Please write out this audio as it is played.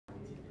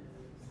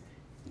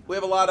We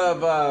have a lot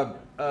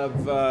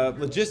of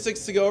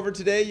logistics to go over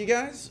today, you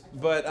guys,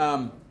 but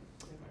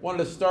wanted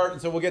to start,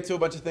 and so we'll get to a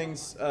bunch of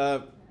things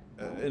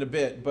in a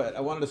bit, but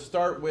I wanted to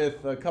start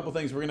with a couple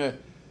things. We're going to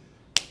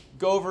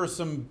go over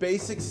some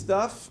basic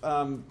stuff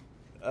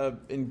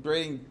in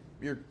grading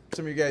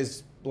some of you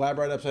guys' lab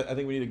write-ups. I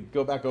think we need to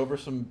go back over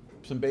some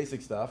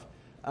basic stuff.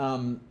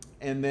 And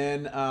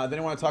then I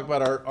want to talk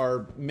about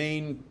our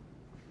main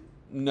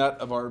nut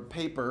of our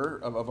paper,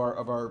 of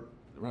our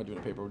we're not doing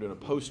a paper, we're doing a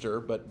poster,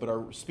 but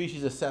our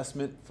species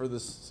assessment for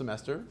this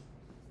semester.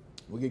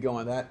 We'll get going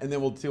on that, and then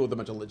we'll deal with a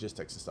bunch of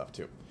logistics and stuff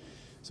too.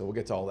 So we'll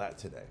get to all that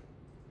today.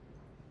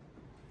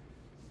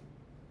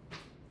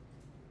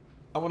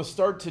 I want to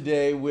start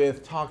today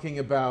with talking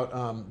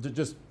about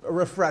just a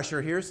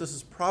refresher here. So this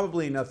is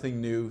probably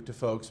nothing new to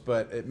folks,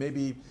 but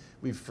maybe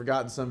we've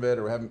forgotten some of it,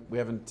 or we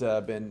haven't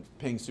been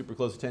paying super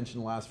close attention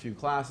in the last few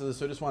classes.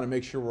 So I just want to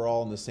make sure we're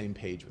all on the same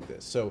page with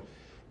this. So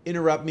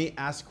interrupt me,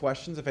 ask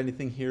questions if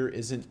anything here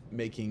isn't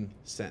making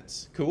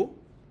sense. Cool?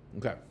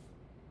 Okay.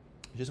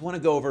 Just want to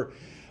go over,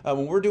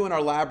 when we're doing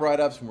our lab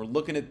write-ups, when we're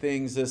looking at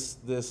things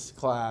this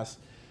class,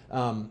 we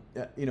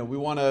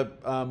want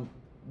to,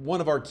 one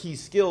of our key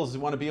skills is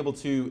we want to be able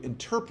to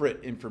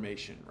interpret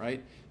information,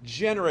 right?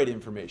 Generate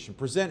information,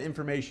 present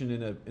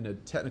information in a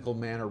technical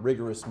manner,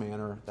 rigorous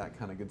manner, that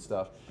kind of good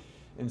stuff.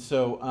 And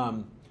so,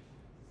 I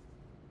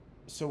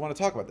want to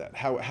talk about that,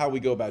 how we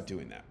go about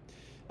doing that.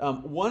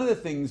 One of the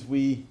things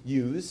we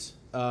use,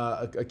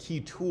 a key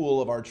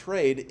tool of our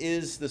trade,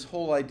 is this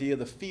whole idea of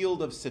the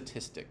field of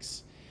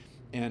statistics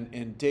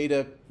and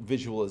data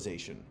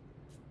visualization.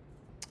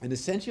 And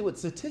essentially what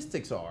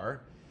statistics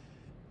are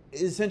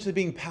is essentially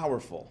being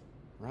powerful,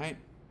 right?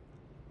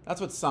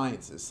 That's what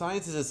science is.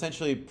 Science is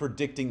essentially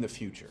predicting the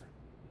future.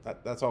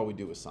 That's all we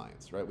do with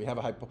science, right?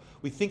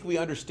 We think we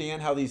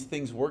understand how these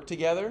things work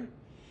together,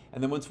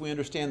 and then once we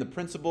understand the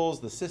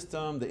principles, the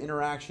system, the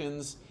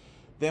interactions,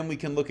 then we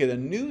can look at a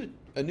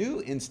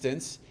new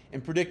instance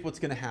and predict what's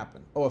going to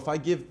happen. Oh, if I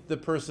give the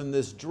person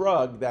this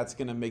drug, that's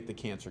going to make the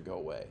cancer go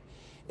away.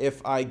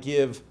 If I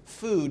give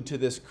food to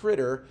this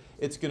critter,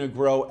 it's going to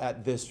grow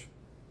at this,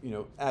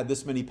 add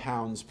this many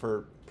pounds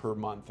per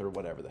month or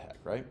whatever the heck,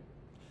 right?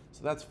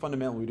 So that's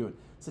fundamentally what we're doing.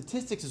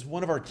 Statistics is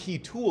one of our key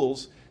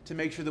tools to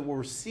make sure that what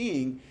we're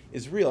seeing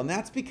is real. And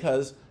that's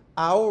because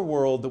our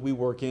world that we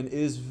work in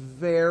is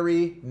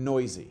very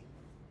noisy.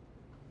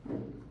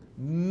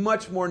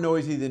 Much more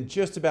noisy than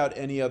just about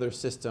any other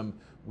system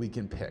we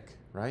can pick,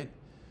 right?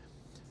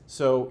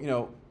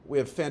 So, we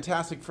have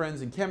fantastic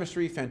friends in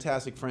chemistry,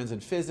 fantastic friends in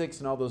physics,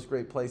 and all those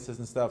great places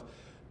and stuff.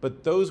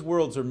 But those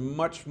worlds are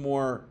much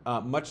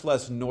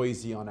less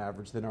noisy on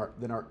average than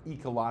our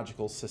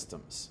ecological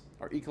systems.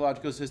 Our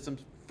ecological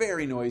systems,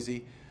 very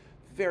noisy,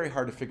 very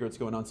hard to figure what's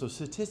going on. So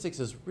statistics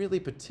is really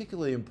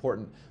particularly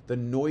important. The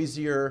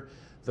noisier,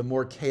 the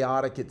more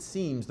chaotic it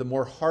seems, the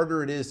more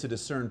harder it is to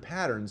discern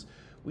patterns.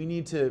 We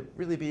need to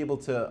really be able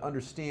to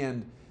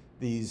understand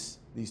these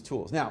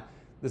tools. Now,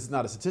 this is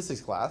not a statistics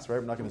class, right?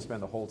 We're not going to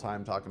spend the whole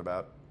time talking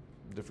about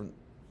different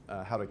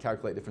how to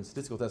calculate different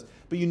statistical tests,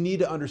 but you need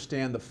to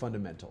understand the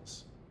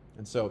fundamentals.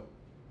 And so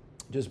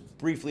just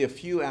briefly, a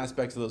few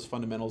aspects of those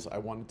fundamentals I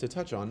wanted to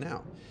touch on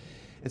now.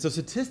 And so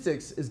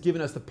statistics is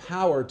giving us the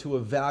power to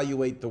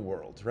evaluate the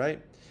world, right?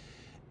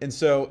 And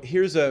so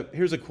here's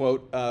a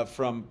quote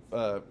from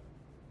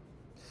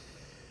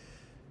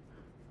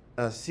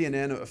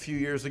CNN a few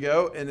years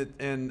ago,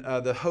 and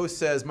the host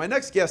says, "My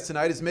next guest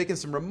tonight is making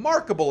some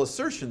remarkable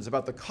assertions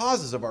about the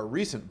causes of our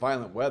recent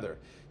violent weather.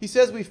 He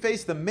says we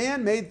face the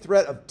man-made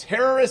threat of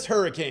terrorist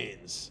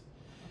hurricanes.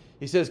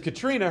 He says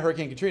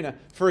Hurricane Katrina,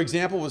 for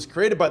example, was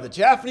created by the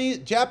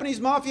Japanese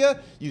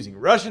mafia using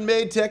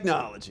Russian-made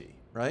technology,"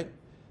 right?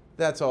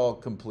 That's all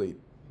complete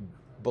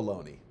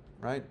baloney,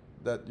 right?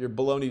 That your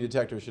baloney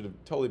detector should have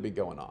totally been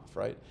going off,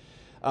 right?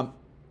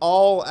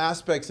 All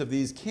aspects of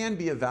these can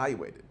be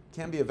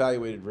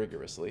evaluated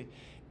rigorously.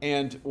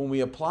 And when we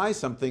apply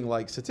something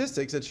like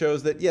statistics, it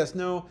shows that, yes,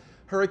 no,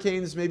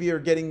 hurricanes maybe are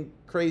getting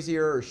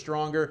crazier or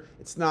stronger.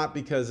 It's not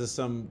because of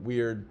some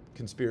weird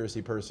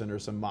conspiracy person or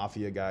some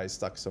mafia guy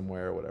stuck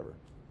somewhere or whatever.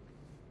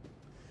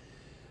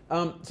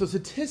 What's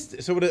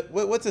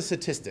a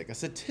statistic? A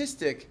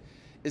statistic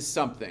is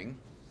something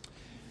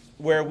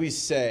where we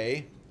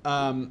say,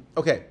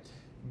 okay,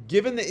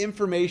 given the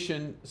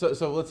information,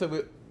 so let's say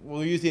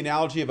we'll use the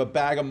analogy of a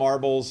bag of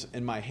marbles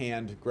in my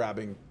hand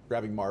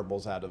grabbing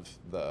marbles out of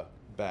the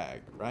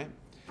bag, right?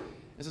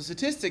 And so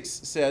statistics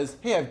says,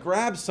 hey, I've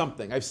grabbed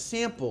something. I've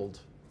sampled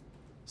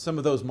some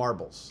of those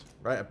marbles,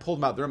 right? I pulled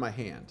them out. They're in my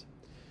hand.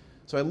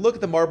 So I look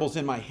at the marbles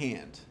in my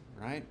hand,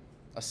 right?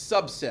 A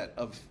subset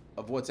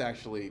of what's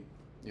actually,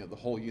 the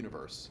whole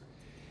universe.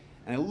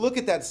 And I look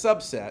at that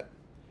subset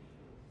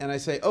and I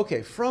say,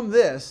 okay, from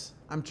this,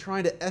 I'm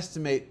trying to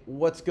estimate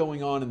what's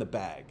going on in the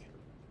bag.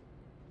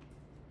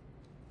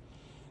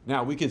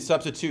 Now, we can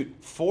substitute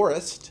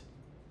forest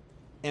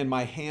and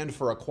my hand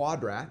for a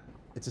quadrat.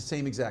 It's the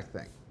same exact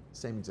thing.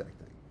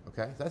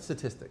 Okay? That's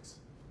statistics.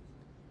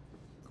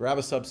 Grab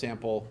a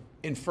subsample,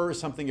 infer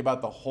something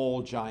about the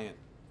whole giant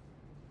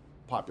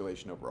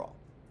population overall.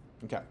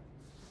 Okay.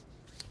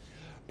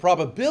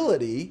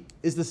 Probability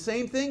is the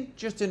same thing,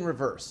 just in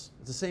reverse.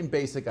 It's the same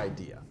basic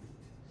idea.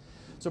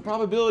 So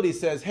probability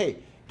says, hey,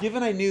 if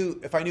I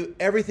knew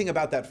everything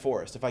about that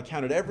forest, if I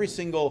counted every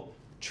single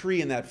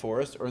tree in that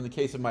forest, or in the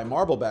case of my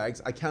marble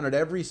bags, I counted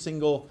every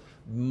single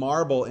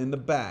marble in the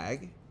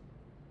bag,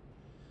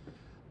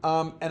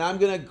 and I'm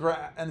going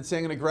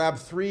to grab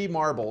 3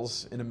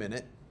 marbles in a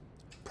minute.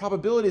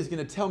 Probability is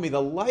going to tell me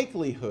the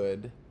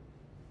likelihood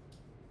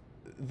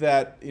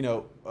that,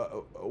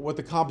 what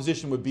the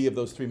composition would be of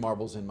those 3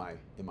 marbles in my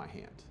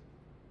hand.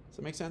 Does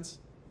that make sense?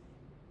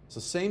 So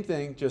same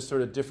thing, just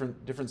sort of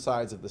different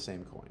sides of the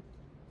same coin.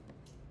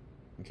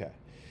 Okay.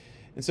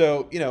 And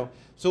so,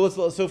 so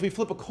if we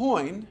flip a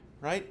coin,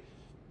 right?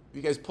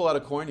 You guys pull out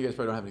a coin. You guys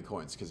probably don't have any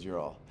coins because you're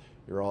all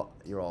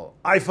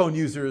iPhone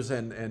users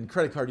and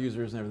credit card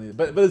users and everything.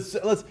 But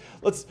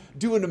let's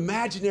do an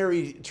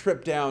imaginary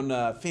trip down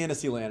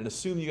Fantasyland and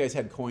assume you guys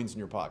had coins in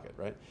your pocket,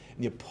 right?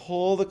 And you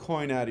pull the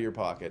coin out of your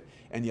pocket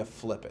and you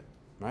flip it,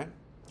 right?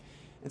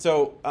 And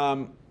so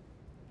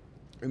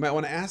we might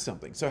want to ask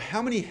something. So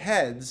how many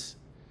heads?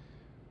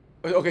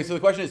 Okay, so the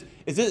question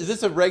is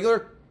this a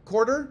regular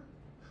quarter,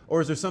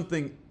 or is there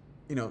something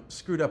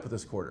screwed up with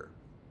this quarter,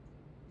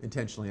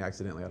 intentionally,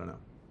 accidentally? I don't know.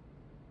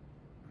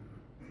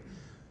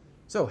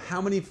 So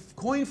how many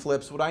coin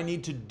flips would I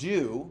need to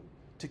do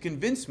to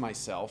convince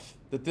myself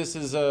that this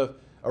is a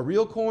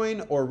real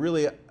coin, or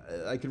really,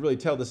 I could really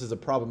tell this is a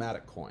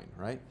problematic coin,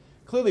 right?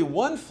 Clearly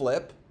 1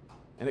 flip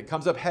and it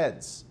comes up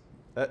heads.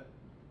 That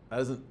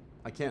doesn't,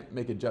 I can't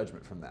make a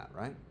judgment from that,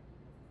 right?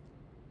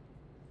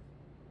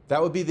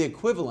 That would be the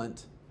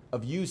equivalent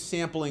of you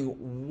sampling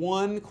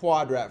 1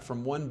 quadrat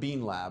from 1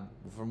 bean lab,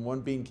 from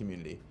 1 bean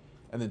community,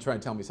 and then try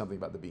and tell me something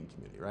about the bean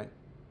community, right?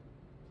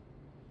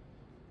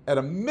 At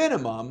a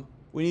minimum,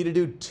 we need to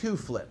do 2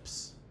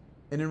 flips.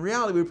 And in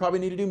reality, we probably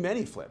need to do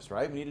many flips,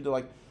 right? We need to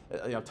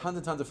do tons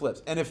and tons of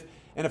flips. And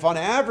if on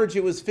average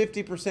it was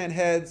 50%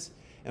 heads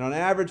and on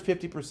average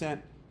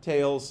 50%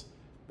 tails,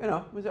 it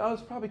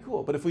was probably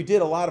cool. But if we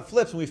did a lot of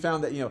flips and we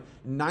found that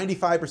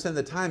 95% of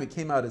the time it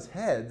came out as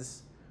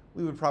heads,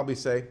 we would probably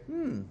say,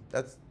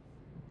 that's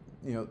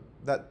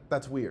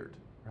weird,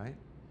 right?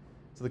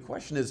 So the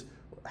question is,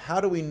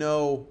 how do we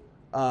know,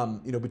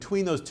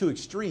 between those 2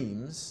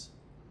 extremes,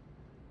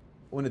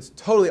 when it's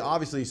totally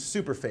obviously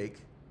super fake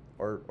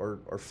or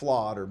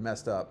flawed or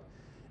messed up,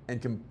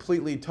 and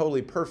completely,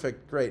 totally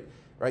perfect, great,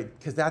 right?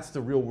 Because that's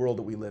the real world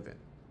that we live in.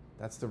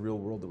 That's the real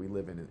world that we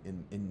live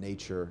in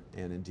nature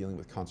and in dealing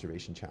with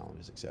conservation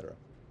challenges, et cetera.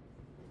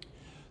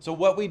 So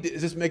what we did,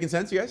 is this making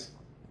sense, you guys?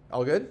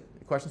 All good?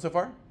 Questions so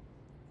far?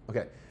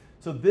 Okay.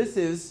 So this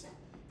is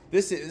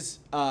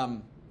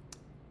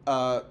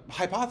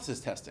hypothesis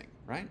testing,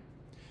 right?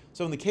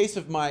 So in the case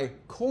of my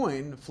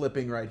coin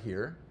flipping right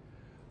here,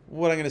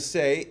 what I'm going to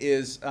say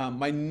is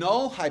my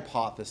null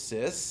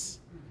hypothesis,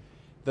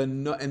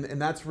 and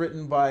that's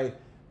written by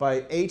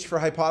H for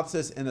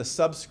hypothesis and a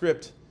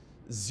subscript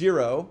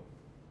 0,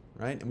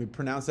 right? And we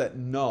pronounce that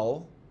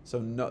null,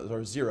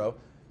 or 0.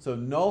 So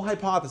null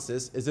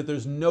hypothesis is that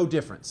there's no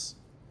difference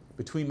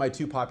between my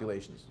 2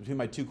 populations, between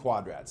my 2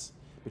 quadrats,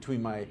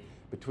 between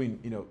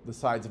the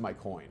sides of my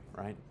coin,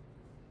 right?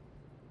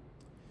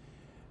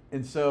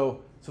 And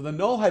so the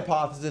null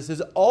hypothesis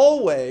is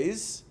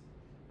always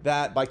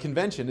that, by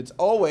convention, it's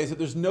always that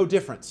there's no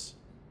difference.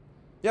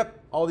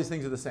 Yep, all these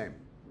things are the same.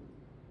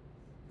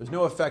 There's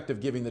no effect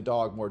of giving the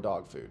dog more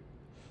dog food.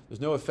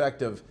 There's no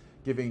effect of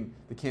giving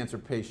the cancer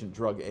patient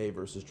drug A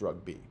versus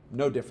drug B.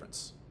 No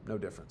difference. No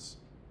difference.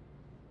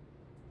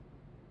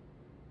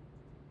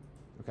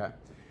 Okay?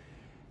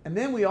 And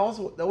then we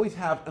also always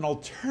have an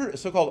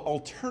so-called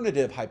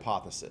alternative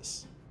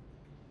hypothesis.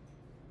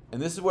 And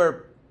this is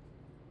where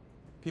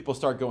people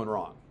start going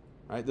wrong,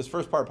 right? This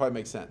first part probably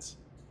makes sense.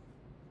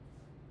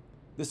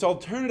 This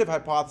alternative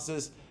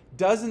hypothesis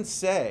doesn't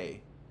say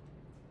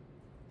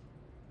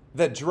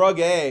that drug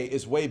A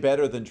is way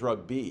better than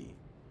drug B,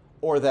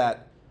 or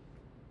that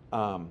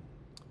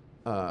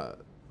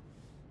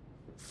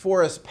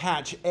forest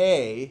patch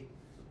A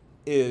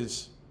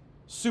is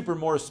super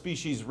more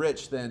species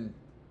rich than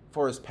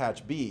forest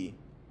patch B.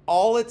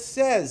 All it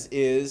says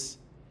is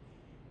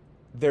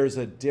there's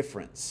a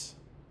difference.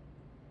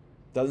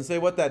 Doesn't say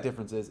what that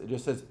difference is. It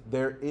just says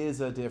there is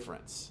a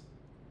difference.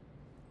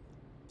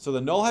 So the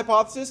null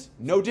hypothesis,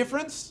 no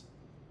difference.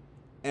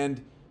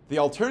 And the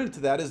alternative to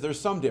that is there's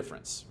some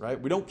difference, right?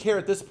 We don't care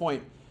at this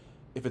point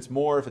if it's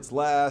more, if it's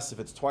less, if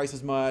it's twice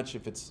as much,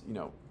 if it's,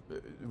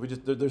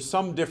 there's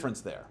some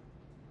difference there.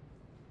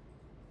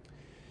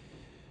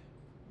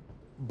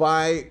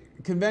 By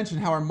convention,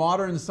 how our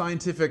modern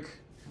scientific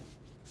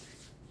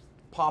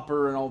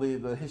Popper and all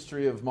the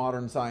history of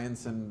modern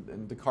science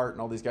and Descartes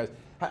and all these guys,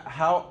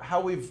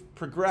 how we've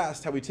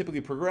progressed, how we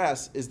typically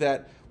progress, is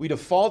that we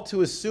default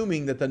to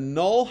assuming that the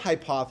null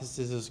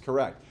hypothesis is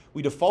correct.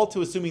 We default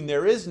to assuming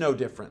there is no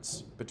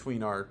difference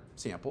between our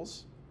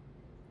samples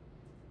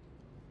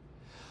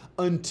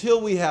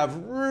until we have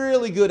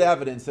really good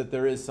evidence that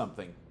there is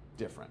something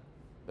different,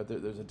 that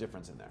there's a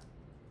difference in there.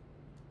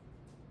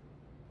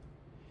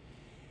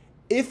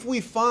 If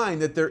we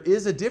find that there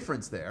is a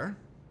difference there,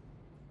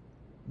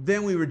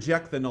 then we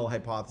reject the null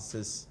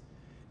hypothesis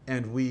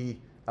and we,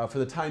 for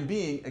the time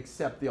being,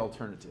 accept the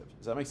alternative.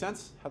 Does that make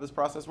sense, how this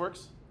process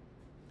works?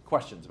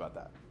 Questions about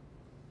that?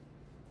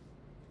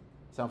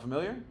 Sound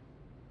familiar?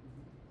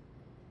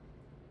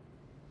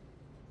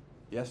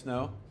 Yes,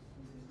 no?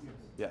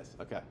 Yes,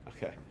 okay,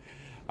 okay.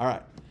 All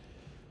right.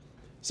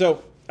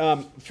 So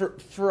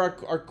for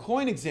our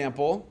coin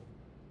example,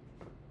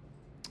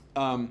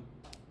 I'm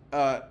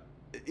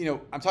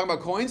talking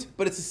about coins,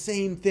 but it's the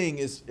same thing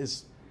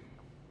as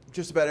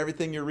just about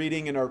everything you're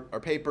reading in our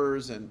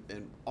papers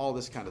and all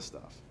this kind of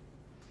stuff.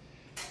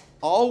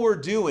 All we're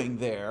doing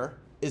there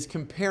is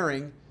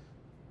comparing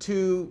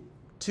two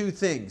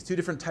things, two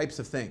different types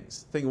of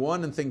things, thing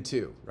one and thing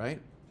two, right?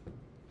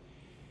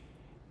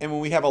 And when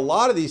we have a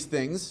lot of these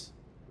things,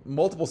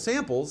 multiple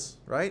samples,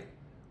 right,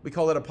 we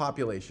call that a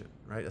population,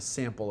 right, a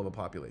sample of a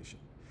population.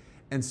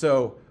 And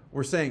so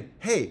we're saying,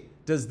 hey,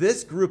 does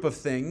this group of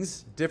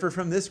things differ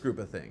from this group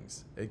of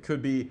things? It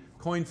could be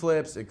coin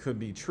flips, it could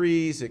be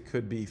trees, it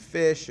could be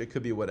fish, it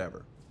could be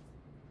whatever.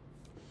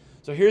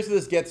 So here's where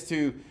this gets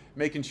to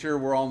making sure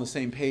we're all on the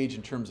same page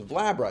in terms of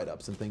lab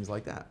write-ups and things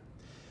like that.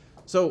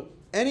 So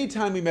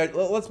anytime we measure,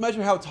 let's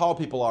measure how tall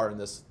people are in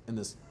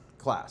this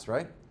class,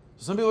 right?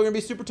 So some people are going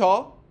to be super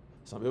tall,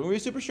 some people are going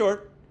to be super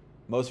short,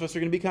 most of us are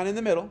going to be kind of in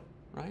the middle,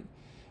 right?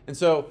 And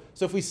so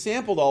if we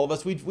sampled all of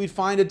us, we'd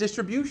find a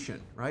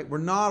distribution, right? We're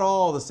not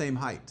all the same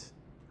height,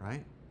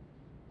 right?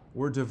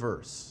 We're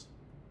diverse.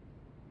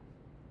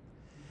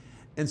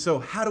 And so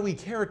how do we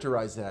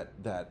characterize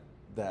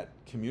that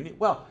community?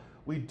 Well,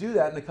 we do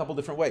that in a couple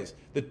different ways.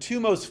 The two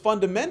most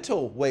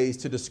fundamental ways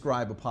to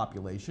describe a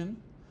population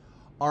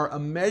are a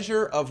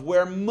measure of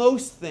where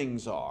most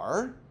things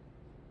are.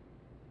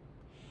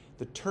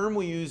 The term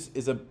we use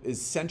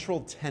is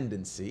central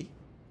tendency.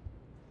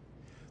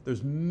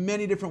 There's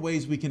many different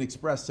ways we can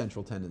express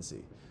central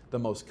tendency. The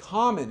most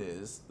common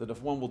is, that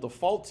if one will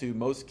default to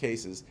most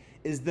cases,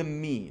 is the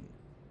mean,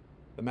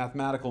 the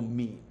mathematical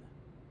mean,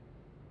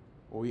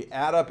 where we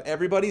add up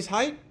everybody's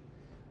height,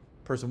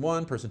 person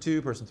 1, person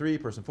 2, person 3,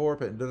 person 4,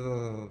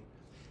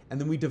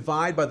 and then we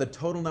divide by the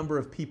total number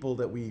of people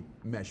that we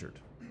measured,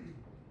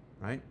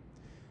 right?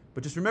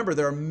 But just remember,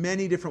 there are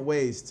many different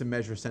ways to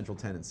measure central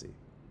tendency.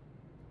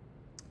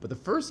 But the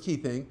first key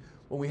thing,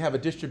 when we have a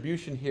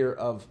distribution here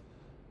of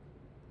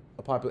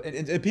a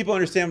population, and people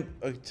understand,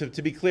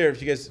 to be clear,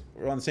 if you guys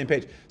are on the same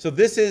page. So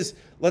this is,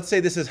 let's say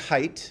this is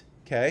height,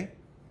 okay?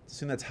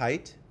 Assume that's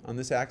height on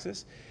this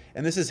axis.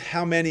 And this is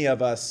how many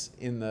of us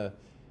in the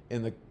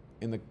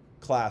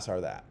class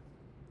are that.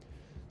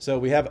 So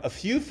we have a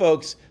few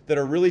folks that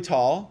are really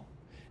tall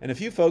and a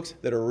few folks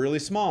that are really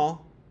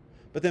small,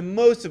 but then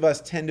most of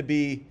us tend to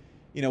be,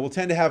 we'll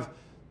tend to have,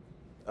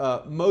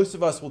 most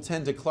of us will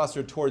tend to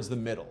cluster towards the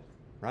middle,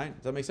 right?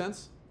 Does that make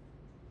sense?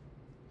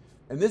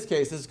 In this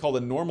case, this is called a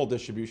normal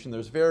distribution.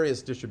 There's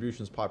various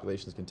distributions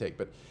populations can take,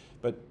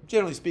 but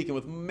generally speaking,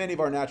 with many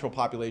of our natural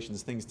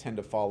populations, things tend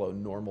to follow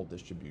normal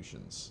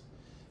distributions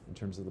in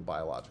terms of the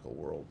biological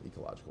world,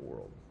 ecological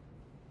world.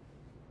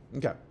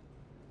 Okay.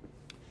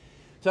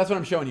 So that's what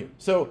I'm showing you.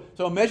 So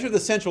a measure of the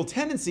central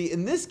tendency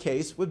in this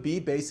case would be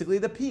basically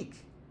the peak,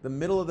 the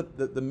middle of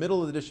the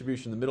middle of the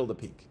distribution, the middle of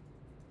the peak.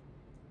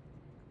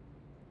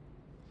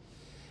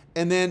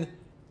 And then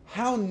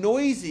how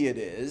noisy it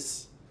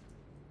is,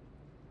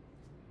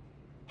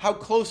 how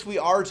close we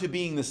are to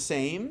being the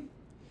same,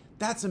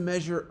 that's a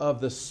measure of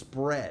the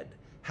spread.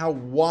 How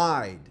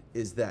wide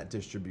is that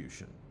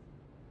distribution?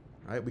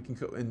 Right? We can,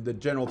 and the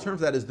general term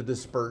for that is the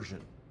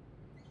dispersion.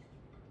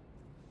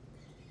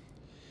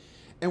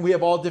 And we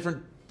have all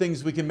different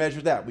things we can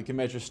measure that. We can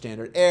measure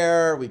standard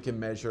error, we can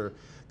measure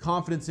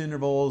confidence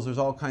intervals, there's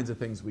all kinds of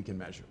things we can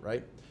measure,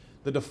 right?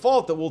 The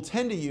default that we'll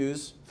tend to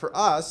use for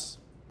us,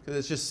 because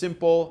it's just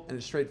simple and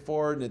it's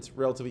straightforward and it's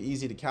relatively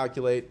easy to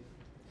calculate,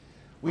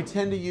 we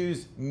tend to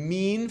use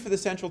mean for the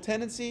central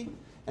tendency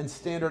and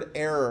standard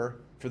error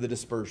for the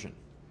dispersion.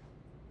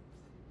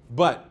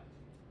 But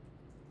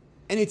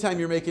anytime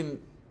you're making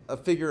a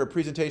figure, a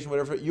presentation,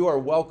 whatever, you are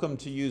welcome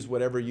to use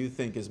whatever you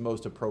think is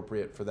most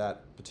appropriate for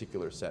that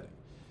particular setting.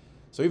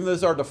 So even though this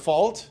is our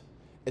default,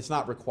 it's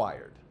not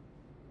required.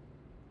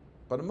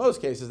 But in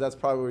most cases, that's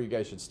probably where you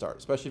guys should start,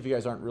 especially if you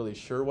guys aren't really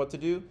sure what to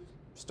do.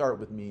 Start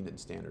with mean and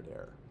standard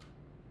error.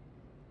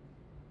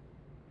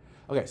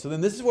 Okay, so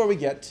then this is where we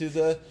get to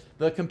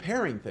the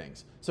comparing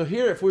things. So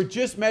here, if we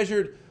just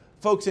measured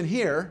folks in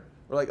here,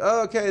 we're like,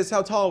 oh, okay, this is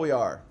how tall we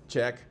are.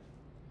 Check.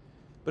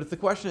 But if the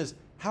question is,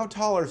 how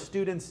tall are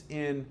students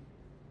in,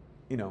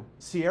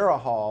 Sierra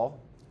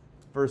Hall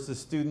versus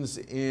students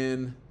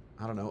in,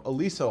 I don't know,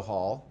 Aliso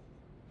Hall,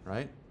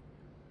 right?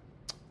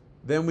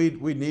 Then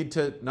we need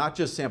to not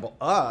just sample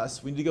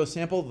us, we need to go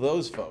sample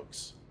those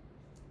folks.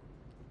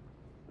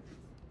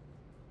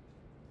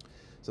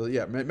 So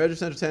yeah, measure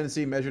central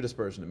tendency, measure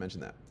dispersion, I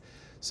mentioned that.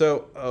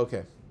 So,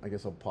 okay, I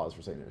guess I'll pause for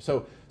a second there.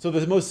 So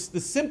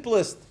the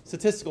simplest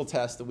statistical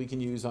test that we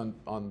can use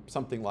on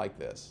something like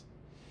this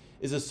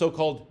is a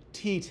so-called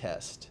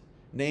t-test,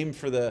 named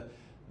for the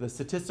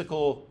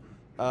statistical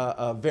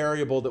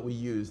variable that we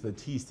use, the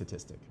t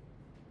statistic.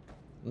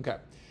 Okay,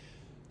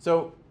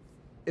 so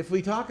if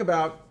we talk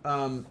about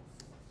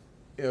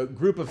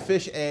group of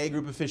fish A,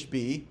 group of fish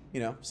B,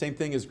 same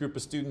thing as group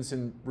of students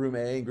in room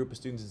A and group of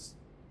students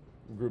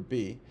in group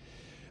B.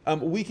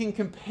 We can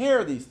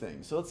compare these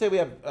things. So let's say we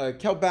have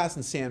kelp bass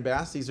and sand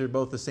bass. These are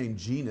both the same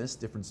genus,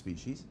 different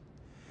species.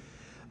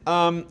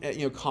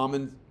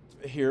 Common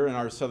here in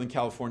our Southern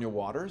California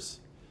waters.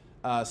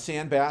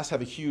 Sand bass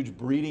have a huge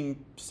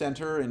breeding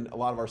center in a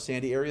lot of our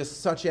sandy areas,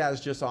 such as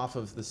just off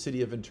of the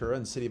city of Ventura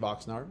and the city of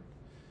Oxnard,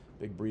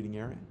 big breeding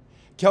area.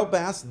 Kelp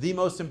bass, the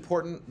most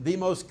important, the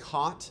most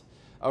caught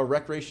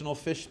recreational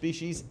fish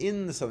species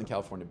in the Southern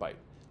California Bight.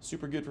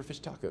 Super good for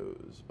fish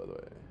tacos, by the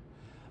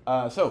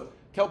way. So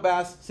kelp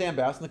bass, sand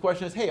bass, and the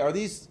question is, hey, are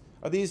these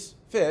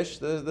fish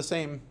the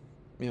same,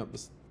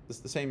 the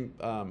same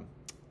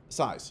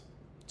size?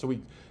 So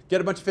we get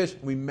a bunch of fish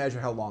and we measure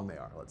how long they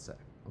are, let's say.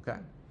 Okay.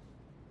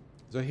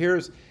 So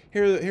here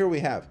we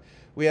have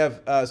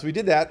so we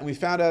did that and we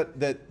found out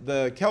that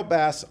the kelp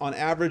bass on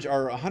average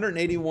are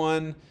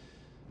 181,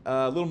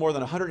 a little more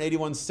than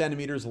 181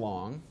 centimeters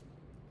long.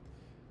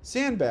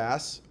 Sand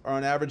bass are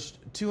on average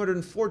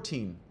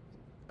 214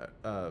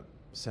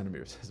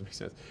 centimeters. Doesn't make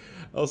sense.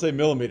 I'll say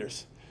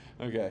millimeters.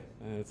 Okay,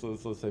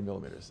 let's say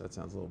millimeters. That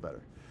sounds a little better.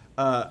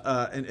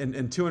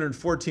 And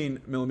 214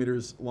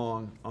 millimeters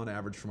long on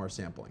average from our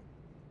sampling.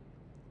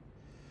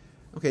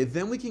 Okay,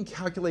 then we can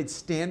calculate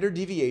standard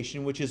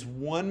deviation, which is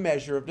one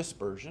measure of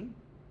dispersion.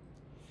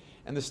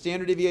 And the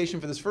standard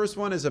deviation for this first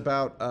one is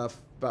about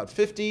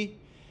 50,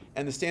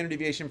 and the standard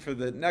deviation for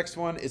the next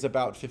one is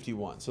about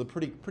 51. So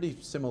pretty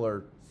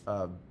similar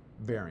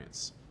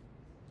variance.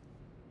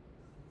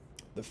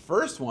 The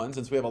first one,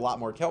 since we have a lot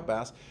more kelp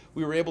bass,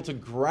 we were able to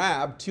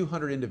grab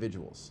 200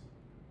 individuals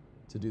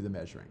to do the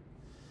measuring.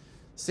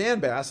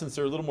 Sand bass, since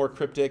they're a little more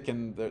cryptic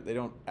and they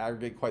don't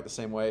aggregate quite the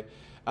same way,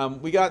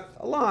 we got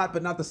a lot,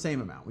 but not the same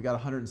amount. We got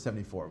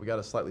 174. We got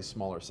a slightly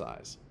smaller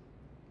size.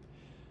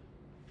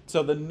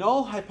 So the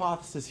null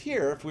hypothesis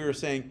here, if we were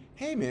saying,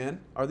 hey man,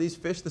 are these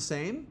fish the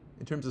same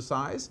in terms of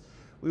size?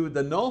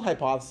 The null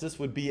hypothesis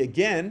would be,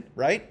 again,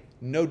 right,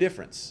 no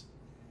difference.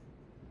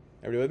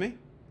 Everybody with me?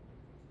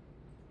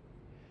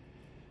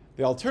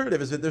 The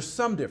alternative is that there's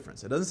some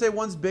difference. It doesn't say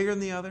one's bigger than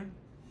the other.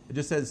 It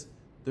just says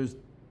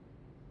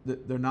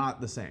they're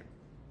not the same.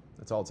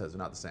 That's all it says, they're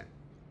not the same.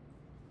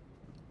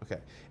 Okay,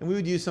 and we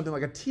would use something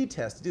like a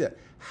t-test to do that.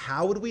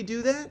 How would we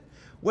do that?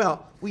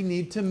 Well, we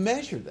need to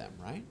measure them,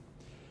 right?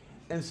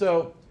 And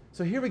so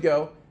here we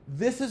go.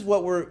 This is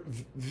what we're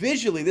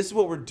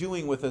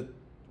doing with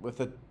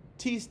a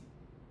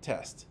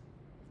t-test.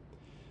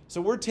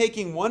 So we're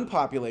taking one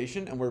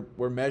population and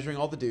we're measuring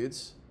all the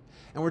dudes,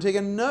 and we're taking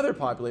another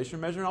population,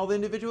 measuring all the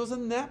individuals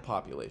in that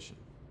population.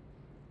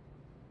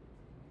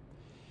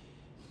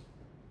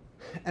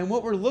 And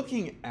what we're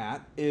looking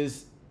at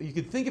is, you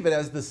could think of it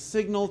as the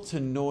signal to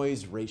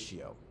noise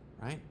ratio,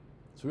 right?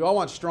 So we all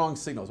want strong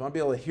signals. We want to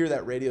be able to hear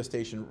that radio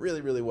station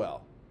really, really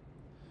well.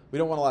 We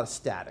don't want a lot of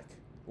static.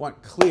 We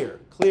want clear,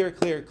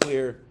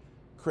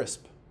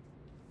 crisp.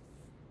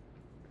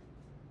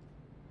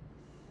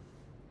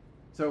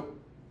 So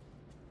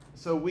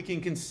we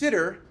can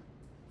consider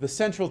the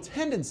central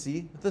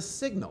tendency, the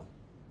signal.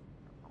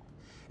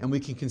 And we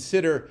can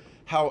consider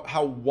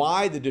how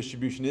wide the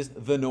distribution is,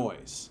 the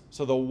noise.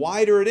 So the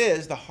wider it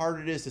is, the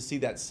harder it is to see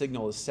that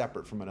signal as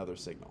separate from another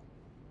signal,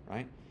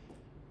 right?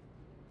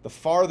 The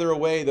farther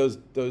away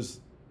those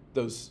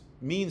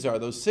means are,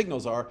 those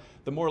signals are,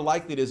 the more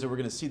likely it is that we're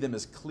going to see them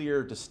as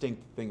clear,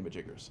 distinct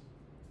thingamajiggers.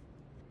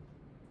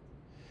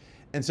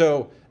 And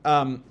so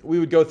we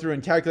would go through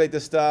and calculate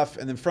this stuff,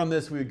 and then from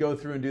this we would go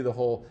through and do the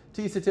whole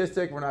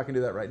t-statistic. We're not going to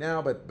do that right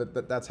now,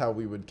 but that's how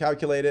we would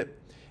calculate it.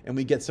 And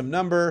we get some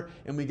number,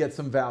 and we get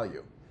some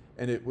value.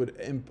 And it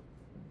would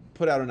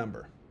put out a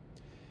number.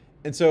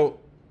 And so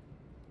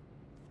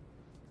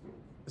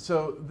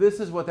this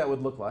is what that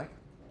would look like.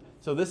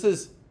 So this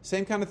is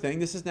same kind of thing.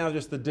 This is now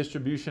just the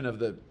distribution of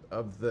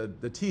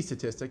the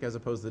t-statistic as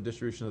opposed to the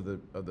distribution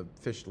of the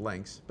fish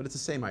lengths, but it's the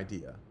same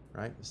idea,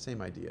 right? The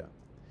same idea.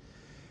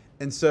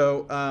 And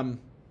so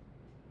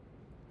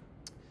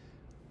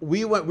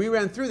we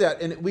ran through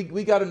that, and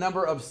we got a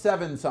number of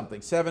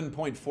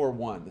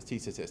 7.41, the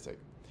t-statistic.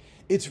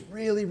 It's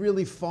really,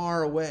 really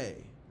far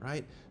away,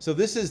 right? So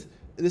this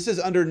is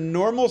under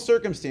normal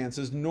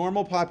circumstances,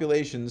 normal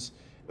populations.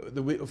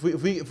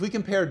 If we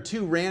compared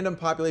two random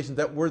populations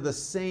that were the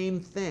same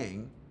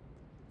thing,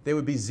 they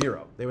would be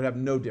zero. They would have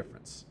no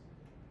difference,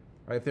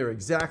 right? If they were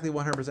exactly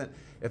 100%.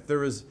 If there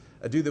was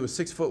a dude that was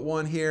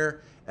 6'1"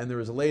 here, and there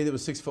was a lady that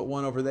was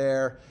 6'1" over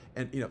there,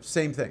 and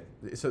same thing.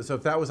 So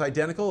if that was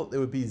identical, it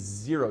would be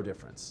zero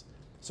difference.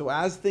 So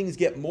as things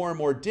get more and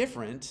more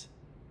different,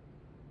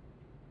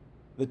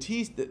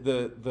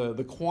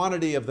 the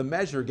quantity of the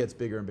measure gets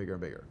bigger and bigger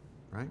and bigger,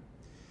 right?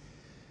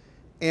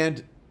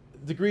 And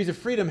degrees of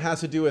freedom has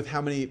to do with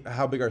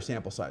how big our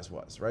sample size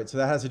was, right? So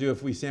that has to do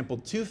if we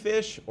sampled 2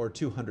 fish or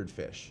 200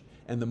 fish.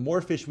 And the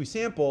more fish we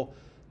sample,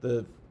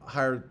 the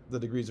higher the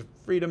degrees of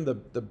freedom, the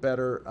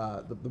better,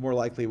 the more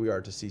likely we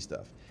are to see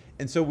stuff.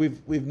 And so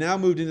we've now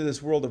moved into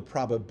this world of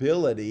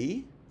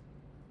probability.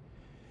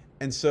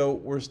 And so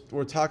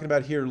we're talking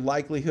about here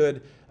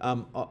likelihood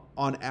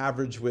on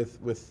average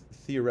with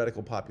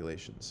theoretical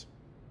populations.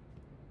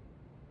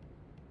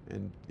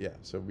 And yeah,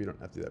 so we don't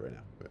have to do that right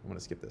now. I want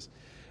to skip this.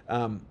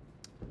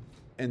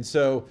 And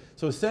so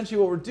essentially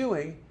what we're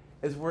doing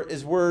is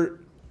we're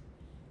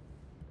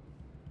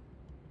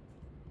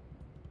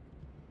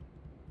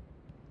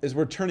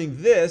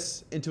turning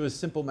this into a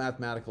simple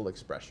mathematical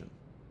expression.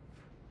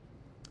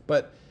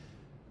 But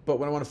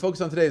what I want to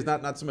focus on today is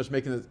not so much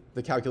making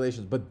the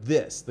calculations, but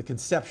the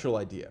conceptual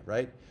idea,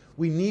 right?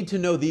 We need to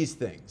know these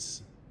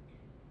things.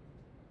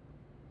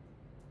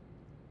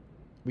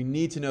 We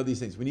need to know these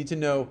things. We need to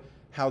know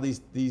how these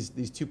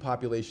two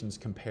populations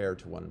compare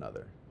to one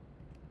another.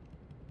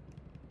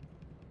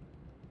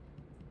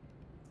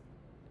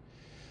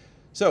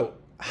 So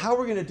how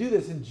we're going to do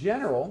this in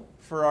general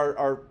for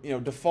our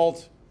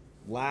default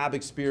lab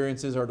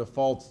experiences, our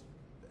default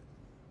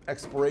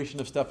exploration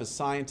of stuff as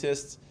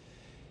scientists,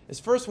 is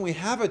first when we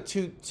have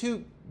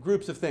two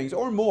groups of things,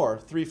 or more,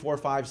 3, 4,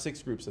 5,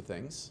 6 groups of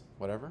things,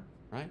 whatever,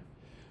 right?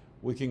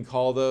 We can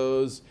call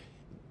those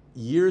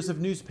years of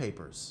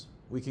newspapers.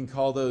 We can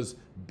call those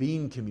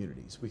bean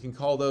communities. We can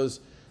call those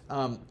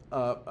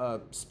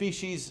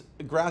species,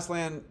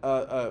 grassland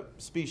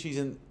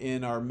species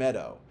in our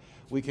meadow.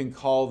 We can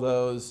call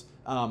those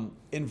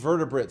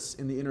invertebrates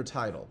in the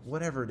intertidal,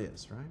 whatever it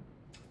is, right?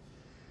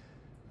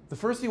 The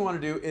first thing you want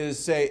to do is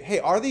say, hey,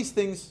 are these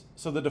things,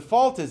 so the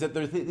default is that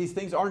these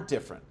things aren't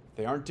different.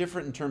 They aren't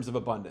different in terms of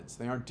abundance.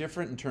 They aren't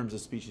different in terms of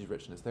species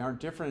richness. They aren't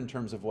different in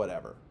terms of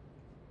whatever.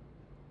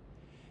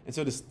 And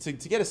so to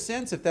get a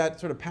sense if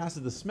that sort of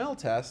passes the smell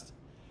test,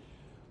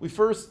 we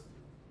first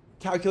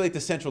calculate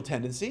the central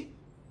tendency.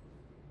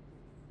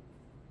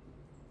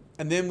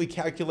 And then we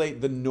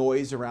calculate the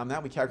noise around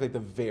that. We calculate the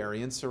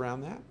variance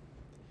around that.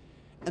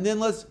 And then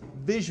let's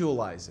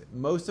visualize it.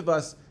 Most of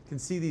us can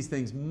see these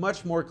things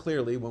much more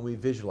clearly when we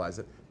visualize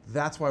it.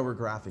 That's why we're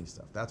graphing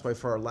stuff. That's why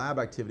for our lab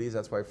activities,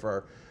 that's why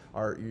for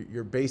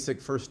your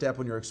basic first step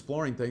when you're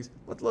exploring things,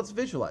 let's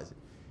visualize it.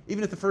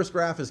 Even if the first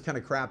graph is kind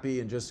of crappy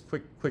and just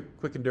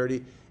quick and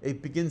dirty,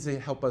 it begins to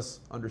help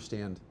us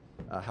understand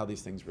how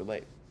these things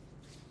relate.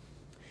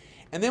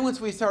 And then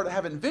once we start to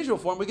have it in visual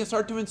form, we can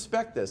start to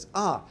inspect this.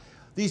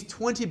 These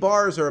 20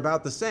 bars are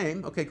about the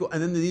same. Okay, cool.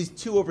 And then these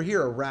two over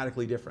here are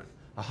radically different.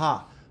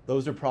 Aha,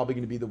 those are probably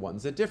going to be the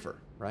ones that differ,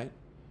 right?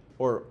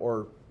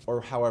 Or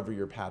however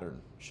your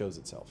pattern shows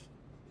itself.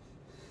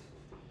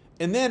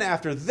 And then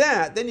after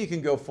that, then you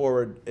can go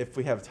forward, if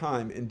we have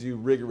time, and do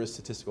rigorous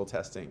statistical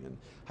testing and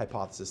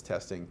hypothesis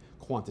testing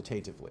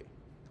quantitatively.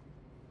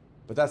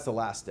 But that's the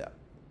last step.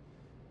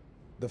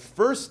 The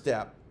first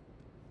step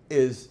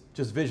is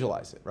just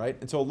visualize it, right?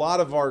 And so a lot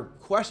of our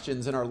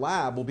questions in our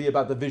lab will be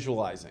about the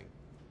visualizing.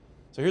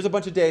 So here's a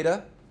bunch of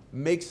data,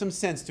 make some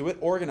sense to it,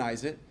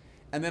 organize it,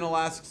 and then I'll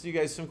ask you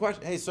guys some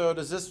questions. Hey, so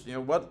does this,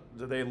 what,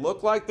 do they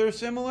look like they're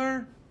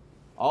similar?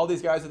 All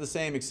these guys are the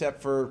same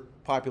except for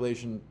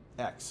population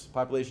X.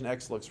 Population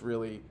X looks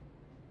really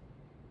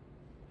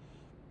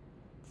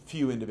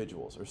few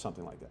individuals or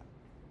something like that.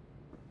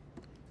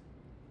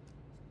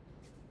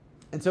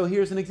 And so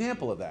here's an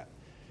example of that.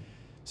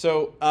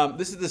 So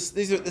this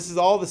is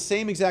all the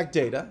same exact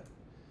data.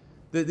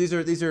 These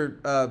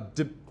are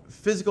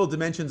physical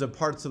dimensions of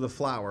parts of the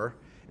flower,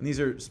 and these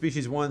are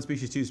species 1,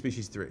 species 2,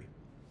 species 3.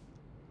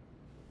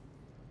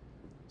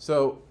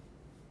 So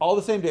all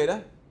the same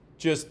data,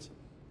 just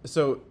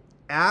so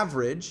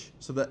average.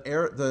 So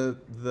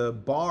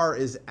the bar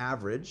is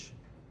average,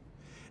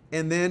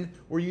 and then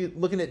we're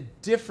looking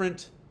at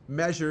different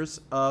measures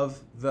of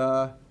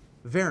the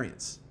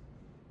variance.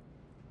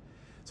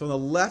 So on the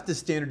left is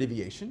standard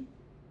deviation.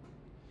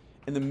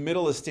 In the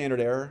middle is standard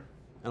error,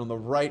 and on the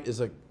right is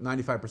a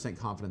 95%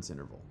 confidence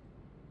interval.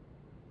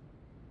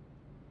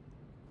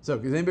 So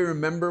does anybody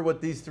remember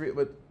what these three,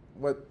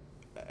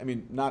 I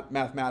mean, not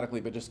mathematically,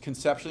 but just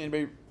conceptually,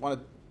 anybody want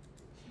to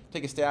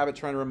take a stab at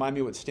trying to remind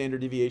me what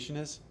standard deviation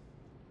is?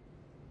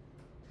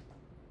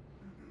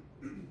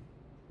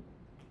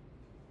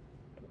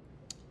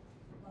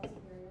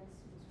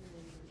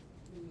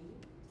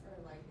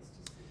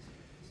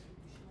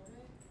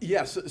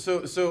 Yes.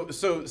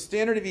 So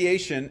standard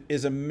deviation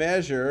is a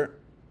measure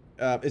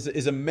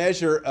is a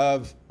measure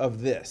of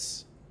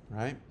this,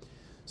 right?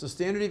 So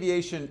standard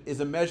deviation is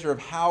a measure of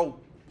how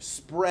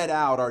spread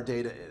out our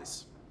data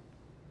is,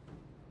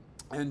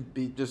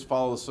 and just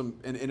follows some,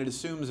 and it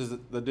assumes is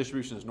that the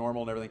distribution is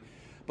normal and everything.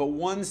 But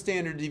one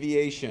standard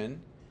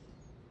deviation.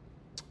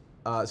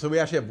 So we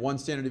actually have one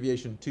standard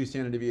deviation, two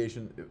standard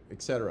deviation,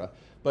 etc.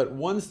 But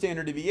one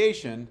standard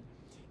deviation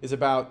is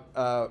about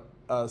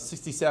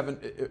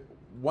 67.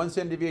 One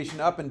standard deviation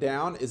up and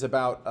down is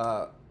about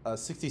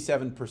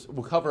 67%.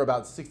 Will cover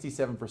about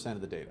 67%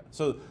 of the data.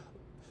 So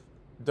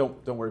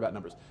don't worry about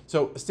numbers.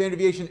 So standard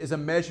deviation is a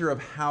measure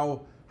of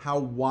how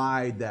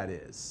wide that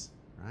is,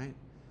 right?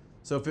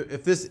 So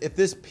if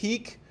this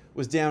peak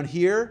was down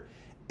here,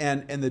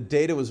 and the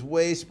data was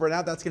way spread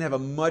out, that's going to have a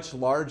much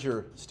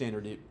larger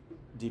standard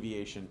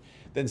deviation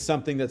than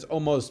something that's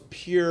almost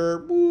pure,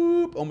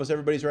 boop, almost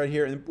everybody's right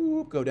here, and then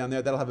boop, go down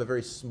there. That'll have a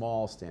very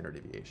small standard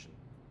deviation.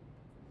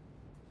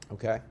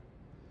 Okay?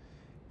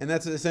 And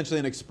that's essentially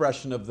an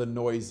expression of the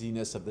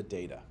noisiness of the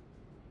data.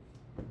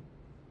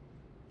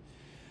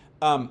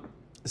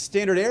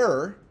 Standard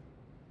error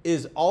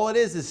is, all it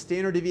is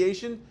standard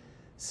deviation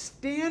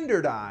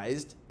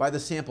standardized by the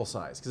sample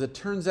size, because it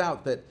turns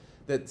out that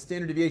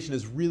standard deviation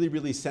is really,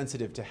 really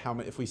sensitive to how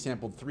many, if we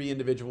sampled 3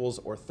 individuals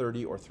or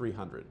 30 or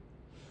 300.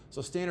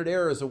 So standard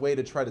error is a way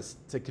to try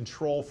to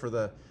control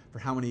for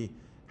how many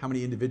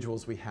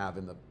individuals we have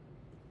in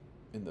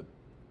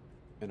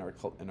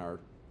our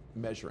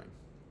measuring.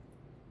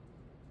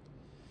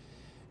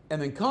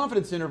 And then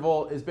confidence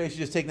interval is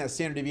basically just taking that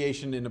standard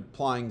deviation and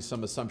applying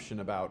some assumption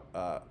about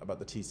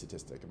the t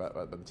statistic,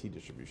 about the t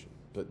distribution.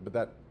 But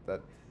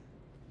that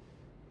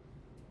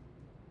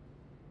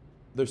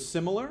they're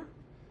similar,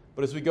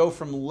 but as we go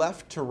from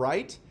left to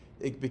right,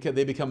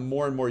 they become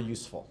more and more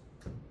useful.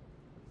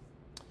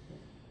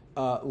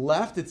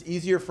 Left, it's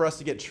easier for us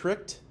to get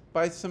tricked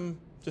by some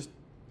just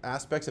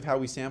aspects of how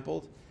we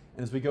sampled,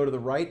 and as we go to the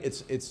right,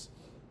 it's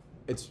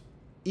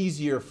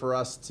easier for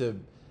us to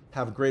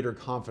have greater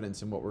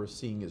confidence in what we're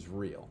seeing is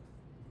real.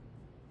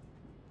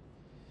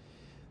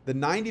 The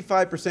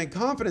 95%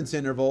 confidence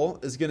interval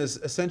is going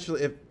to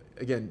essentially,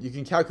 again, you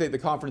can calculate the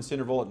confidence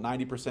interval at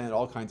 90%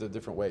 all kinds of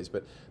different ways,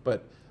 but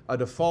a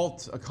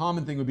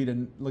common thing would be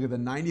to look at the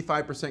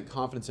 95%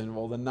 confidence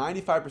interval. The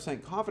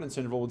 95% confidence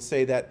interval would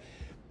say that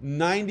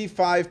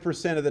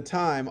 95% of the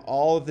time,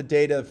 all of the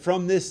data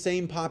from this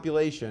same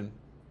population,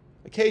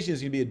 occasionally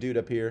there's going to be a dude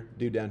up here,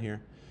 dude down here,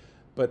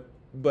 but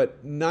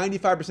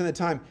 95% of the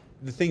time,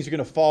 the things are going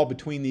to fall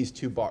between these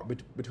two bars,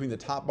 between the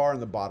top bar and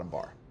the bottom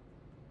bar.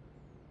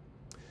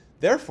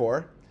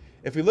 Therefore,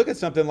 if we look at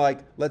something like,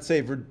 let's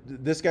say for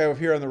this guy over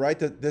here on the right,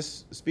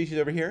 this species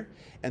over here,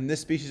 and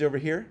this species over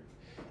here,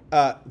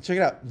 check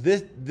it out.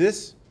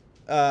 This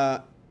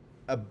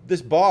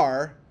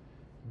bar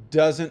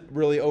doesn't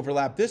really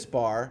overlap this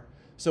bar,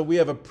 so we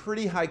have a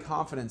pretty high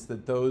confidence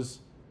that those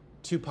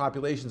two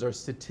populations are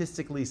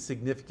statistically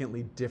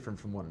significantly different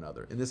from one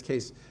another. In this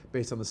case,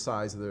 based on the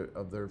size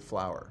of their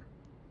flower.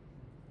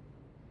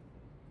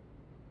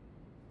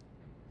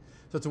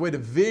 So it's a way to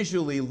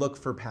visually look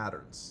for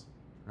patterns,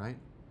 right?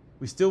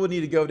 We still would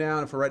need to go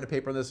down, if we're writing a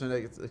paper on this,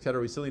 et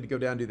cetera, we still need to go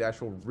down and do the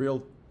actual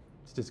real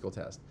statistical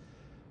test.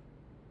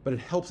 But it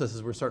helps us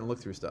as we're starting to look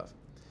through stuff.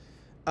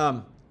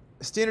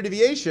 Standard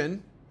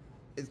deviation,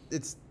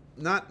 it's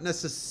not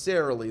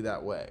necessarily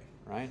that way,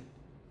 right?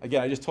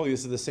 Again, I just told you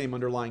this is the same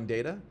underlying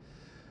data,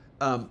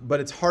 but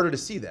it's harder to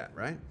see that,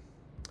 right?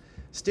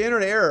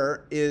 Standard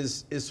error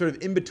is sort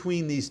of in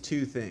between these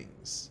two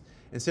things.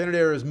 And standard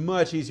error is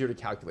much easier to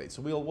calculate.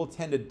 So we'll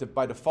tend to,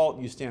 by default,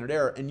 use standard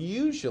error. And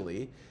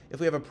usually, if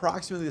we have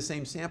approximately the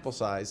same sample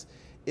size,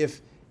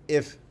 if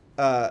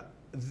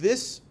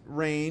this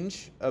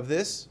range of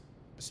this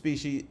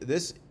species,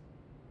 this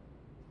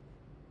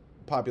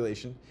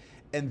population,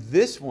 and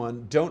this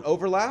one don't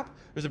overlap,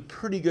 there's a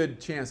pretty good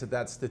chance that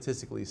that's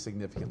statistically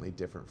significantly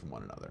different from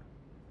one another.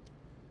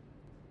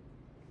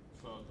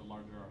 So the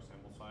larger our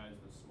sample size,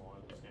 the smaller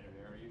the standard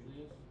error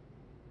usually is?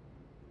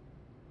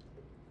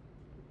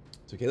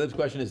 So Caleb's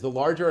question is, the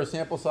larger our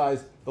sample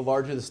size, the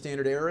larger the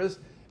standard error is?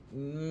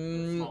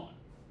 Smaller.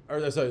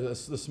 Or sorry, the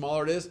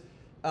smaller it is?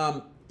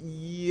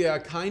 Yeah,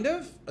 kind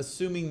of,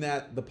 assuming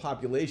that the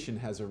population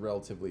has a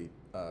relatively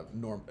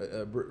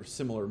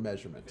similar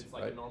measurement. It's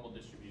like right? a normal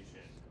distribution.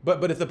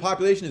 But if the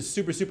population is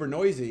super, super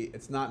noisy,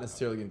 it's not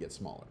necessarily going to get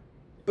smaller.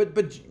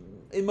 But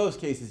in most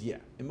cases, yeah.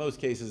 In most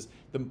cases,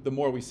 the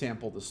more we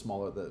sample, the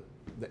smaller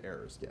the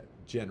errors get,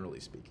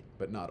 generally speaking,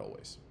 but not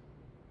always.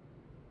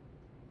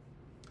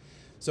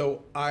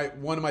 So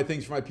one of my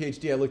things for my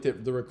PhD, I looked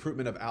at the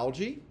recruitment of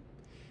algae,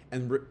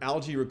 and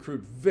algae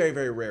recruit very,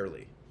 very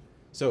rarely.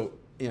 So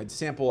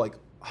sample like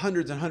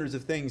hundreds and hundreds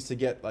of things to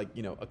get like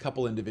a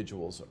couple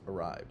individuals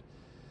arrived.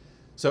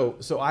 So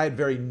I had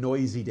very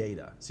noisy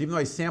data. So even though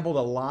I sampled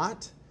a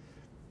lot,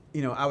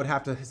 I would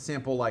have to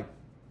sample like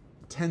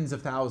tens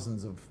of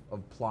thousands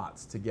of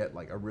plots to get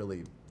like a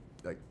really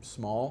like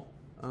small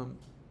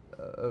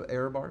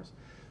error bars.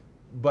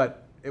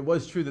 But it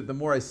was true that the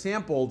more I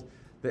sampled,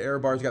 the error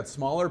bars got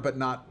smaller, but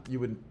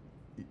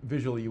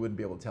visually you wouldn't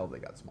be able to tell they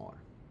got smaller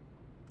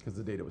because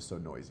the data was so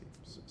noisy,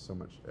 so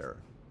much error.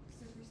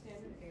 So for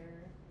standard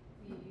error,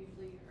 we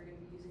usually are going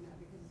to be using that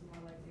because it's more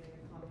likely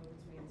a combo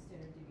between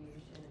standard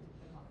deviation and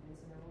the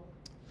confidence interval.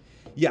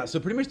 Yeah, so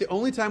pretty much the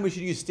only time we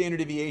should use standard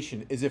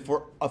deviation is if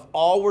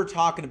all we're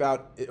talking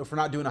about, if we're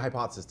not doing a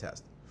hypothesis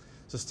test.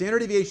 So standard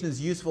deviation is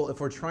useful if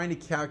we're trying to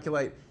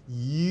calculate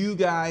you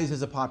guys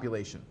as a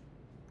population,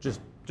 just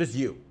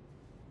you.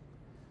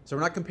 So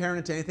we're not comparing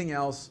it to anything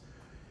else.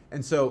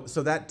 And so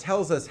that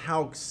tells us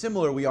how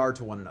similar we are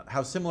to one another,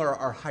 how similar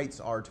our heights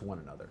are to one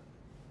another.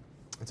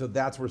 And so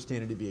that's where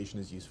standard deviation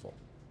is useful.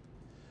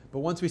 But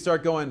once we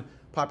start going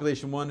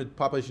population 1 to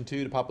population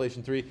 2 to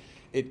population 3,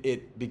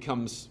 it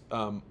becomes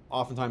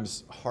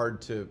oftentimes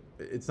hard to,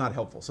 it's not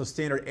helpful. So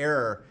standard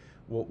error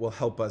will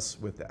help us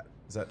with that.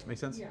 Does that make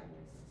sense? Yeah,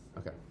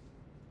 makes sense. Okay.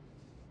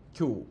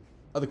 Cool.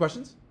 Other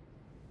questions?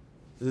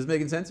 Is this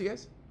making sense, you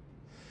guys?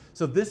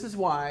 So this is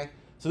why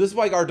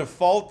our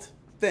default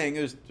thing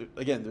is,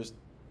 again,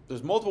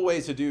 there's multiple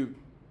ways to do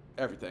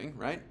everything,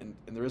 right? And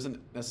there isn't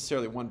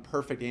necessarily one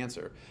perfect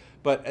answer.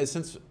 But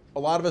since a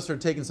lot of us are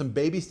taking some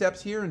baby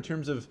steps here in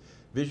terms of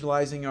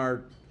visualizing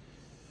our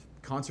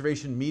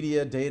conservation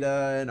media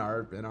data and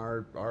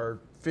our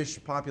fish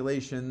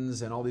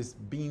populations and all these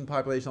bean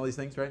population, all these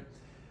things, right?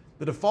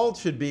 The default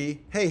should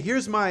be, hey,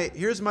 here's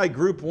my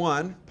group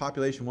 1,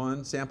 population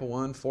 1, sample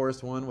 1,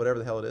 forest 1, whatever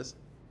the hell it is.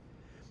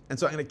 And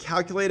so I'm going to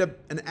calculate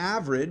an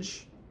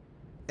average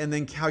and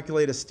then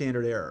calculate a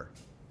standard error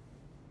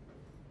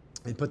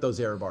and put those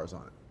error bars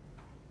on it.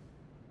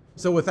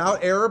 So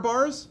without error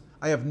bars,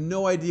 I have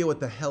no idea what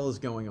the hell is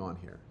going on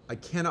here. I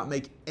cannot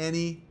make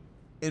any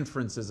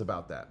inferences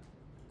about that,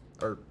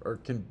 or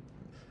can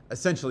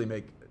essentially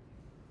make,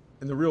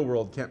 in the real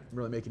world, can't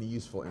really make any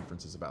useful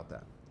inferences about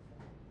that.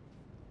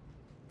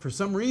 For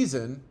some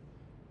reason,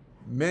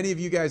 many of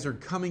you guys are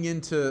coming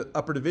into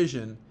upper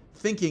division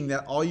thinking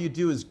that all you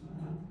do is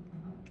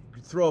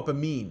throw up a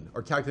mean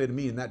or calculate a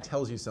mean, and that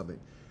tells you something.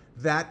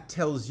 That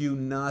tells you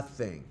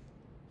nothing.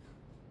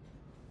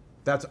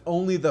 That's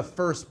only the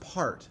first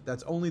part.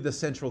 That's only the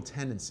central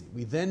tendency.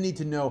 We then need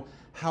to know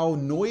how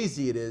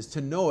noisy it is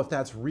to know if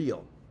that's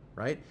real,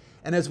 right?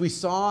 And as we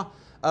saw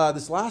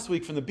this last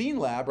week from the Bean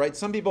Lab, right?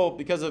 Some people,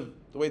 because of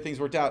the way things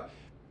worked out,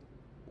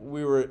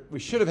 we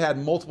should have had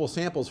multiple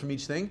samples from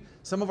each thing.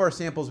 Some of our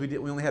samples we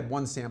only had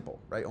one sample,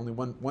 right? Only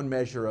one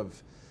measure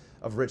of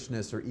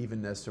richness or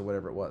evenness or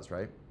whatever it was,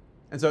 right?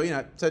 And so,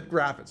 it said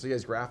graph it, so you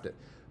guys graphed it.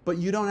 But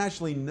you don't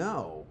actually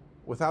know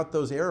without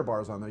those error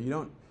bars on there. You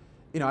don't,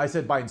 I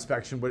said by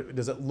inspection,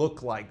 does it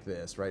look like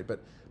this, right? But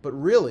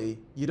really,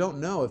 you don't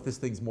know if this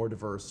thing's more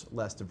diverse,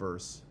 less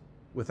diverse,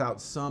 without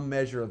some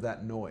measure of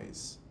that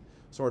noise.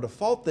 So our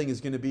default thing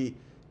is going to be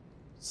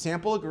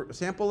sample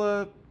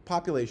a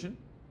population,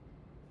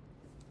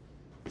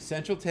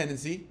 central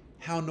tendency,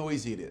 how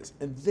noisy it is.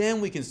 And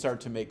then we can start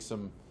to make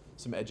some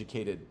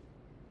educated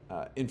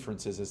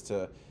inferences as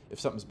to if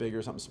something's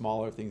bigger, something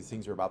smaller, if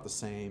things are about the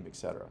same, et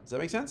cetera. Does that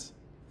make sense?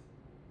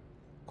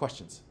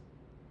 Questions?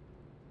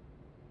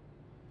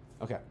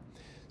 Okay.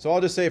 So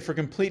I'll just say for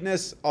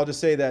completeness, I'll just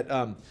say that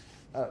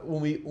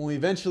when we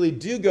eventually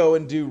do go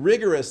and do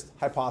rigorous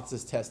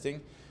hypothesis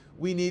testing,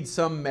 we need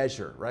some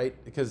measure, right?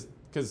 Because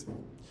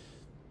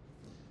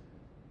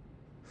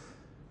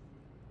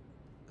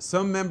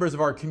some members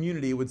of our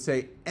community would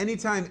say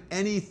anytime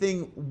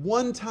anything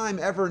one time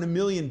ever in a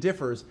million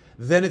differs,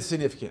 then it's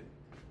significant.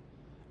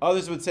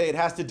 Others would say it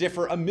has to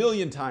differ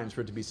 1,000,000 times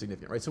for it to be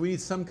significant, right? So we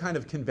need some kind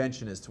of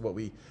convention as to what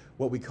we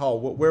call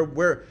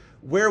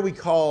where we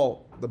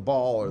call the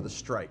ball or the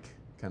strike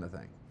kind of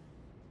thing.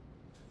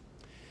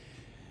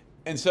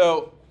 And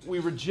so we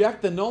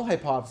reject the null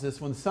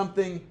hypothesis when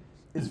something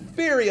is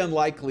very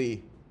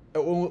unlikely,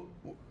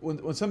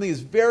 when something is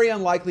very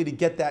unlikely to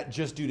get that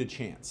just due to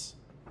chance.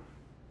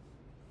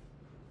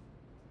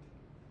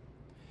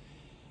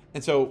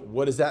 And so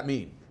what does that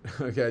mean?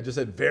 Okay, I just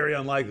said very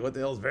unlikely. What the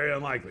hell does very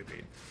unlikely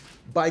mean?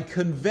 By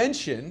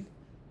convention,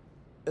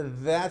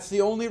 that's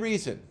the only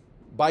reason.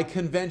 By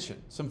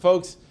convention. Some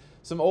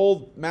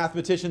old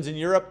mathematicians in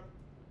Europe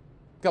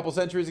a couple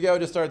centuries ago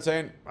just started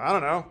saying, I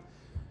don't know,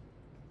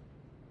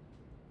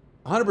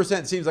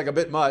 100% seems like a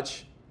bit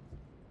much.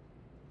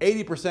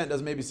 80%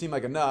 doesn't maybe seem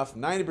like enough.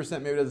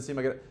 90% maybe doesn't seem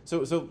like enough.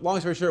 So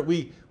long story short,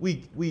 we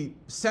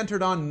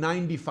centered on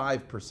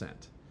 95%.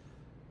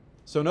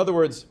 So in other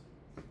words,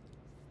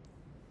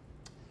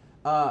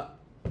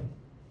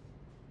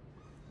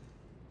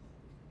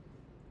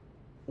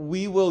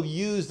 we will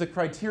use the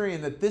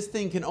criterion that this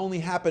thing can only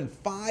happen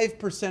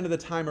 5% of the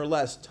time or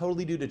less,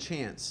 totally due to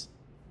chance,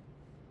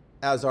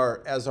 as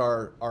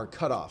our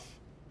cutoff.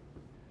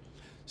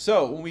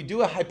 So when we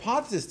do a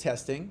hypothesis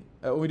testing,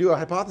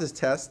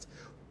 test,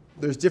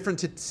 there's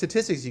different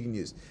statistics you can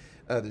use.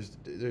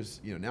 There's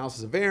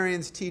analysis of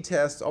variance,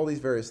 t-tests, all these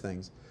various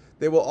things.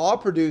 They will all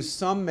produce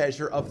some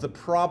measure of the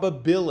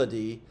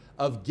probability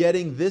of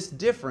getting this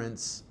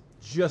difference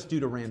just due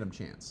to random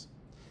chance.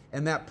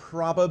 And that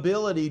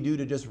probability due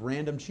to just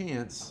random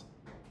chance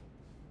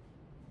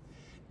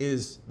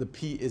is the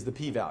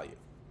p-value,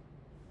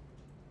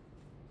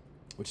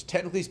 which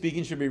technically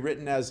speaking should be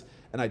written as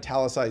an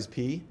italicized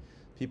p.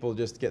 People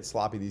just get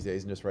sloppy these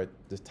days and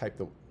just type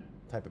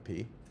a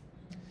p.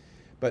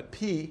 But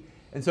p,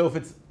 and so if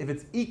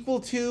it's equal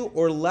to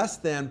or less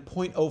than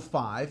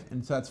 0.05,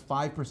 and so that's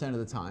 5% of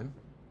the time,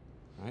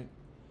 right?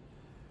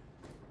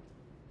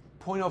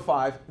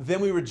 0.05,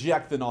 then we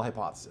reject the null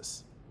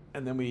hypothesis.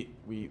 And then we,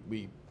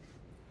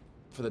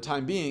 for the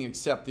time being,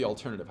 accept the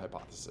alternative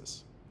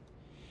hypothesis.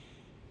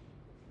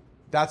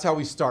 That's how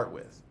we start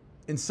with.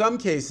 In some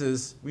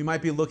cases, we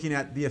might be looking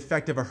at the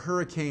effect of a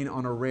hurricane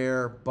on a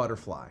rare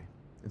butterfly.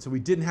 And so we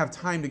didn't have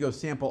time to go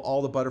sample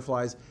all the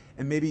butterflies,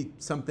 and maybe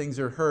some things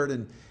are hurt,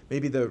 and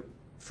maybe the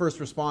first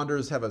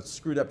responders have a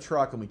screwed up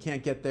truck and we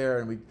can't get there,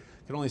 and we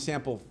can only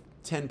sample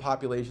 10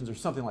 populations or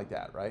something like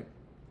that, right?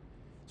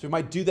 So we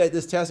might do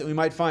this test, and we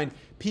might find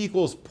p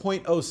equals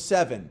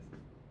 0.07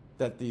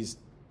 that these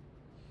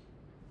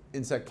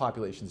insect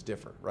populations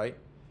differ, right?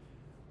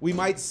 We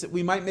might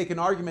make an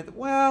argument that,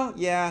 well,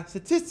 yeah,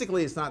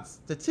 statistically it's not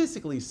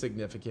statistically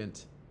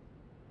significant,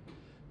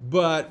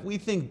 but we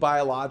think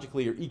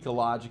biologically or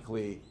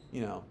ecologically,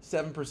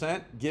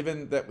 7%,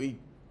 given that we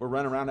were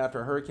running around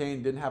after a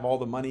hurricane, didn't have all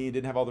the money,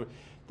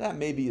 that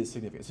maybe is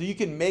significant. So you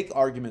can make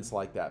arguments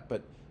like that,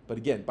 but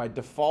again, by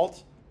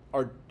default,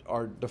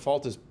 our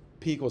default is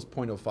p equals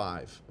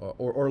 0.05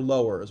 or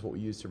lower is what we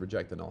use to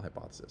reject the null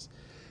hypothesis.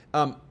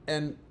 And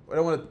I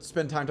don't want to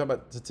spend time talking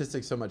about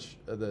statistics so much,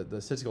 the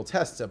statistical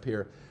tests up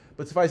here,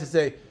 but suffice to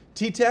say,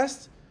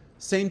 t-test,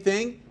 same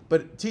thing,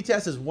 but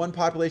t-test is one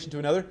population to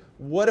another.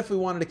 What if we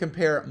wanted to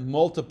compare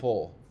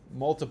multiple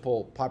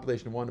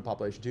population 1 to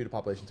population 2 to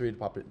population 3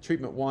 to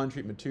treatment 1,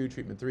 treatment 2,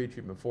 treatment 3,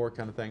 treatment 4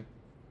 kind of thing?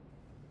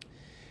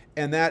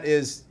 And that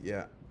is,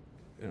 yeah,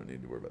 I don't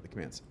need to worry about the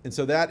commands. And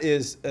so that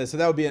is, so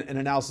that would be an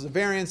analysis of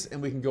variance,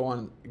 and we can go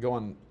on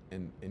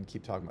and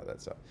keep talking about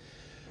that stuff.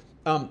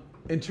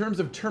 In terms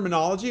of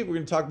terminology, we're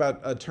going to talk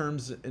about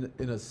terms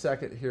in a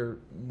second here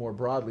more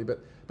broadly, but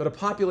a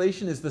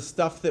population is the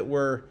stuff that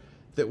we're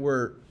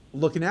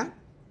looking at,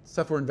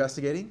 stuff we're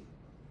investigating,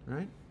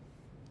 right?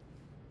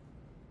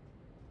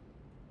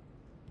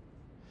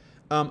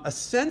 A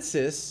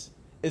census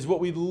is what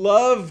we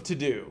love to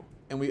do,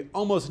 and we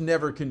almost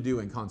never can do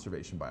in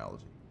conservation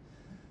biology.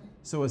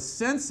 So a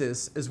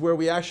census is where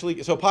we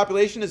actually, so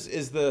population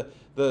is the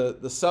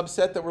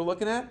subset that we're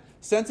looking at.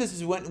 Census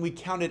is when we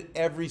counted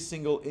every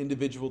single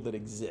individual that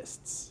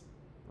exists,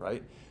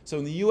 right? So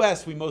in the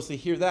US, we mostly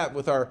hear that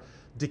with our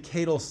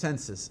decadal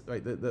census,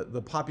 right?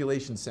 The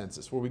population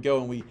census, where we go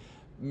and we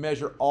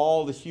measure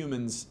all the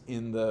humans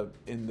in the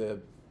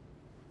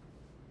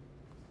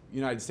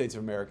United States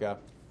of America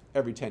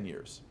every 10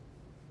 years.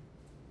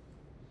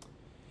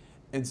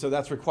 And so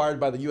that's required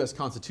by the US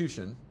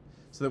Constitution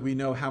so that we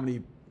know how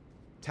many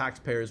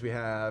taxpayers we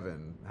have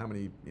and how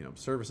many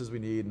services we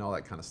need and all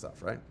that kind of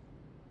stuff, right?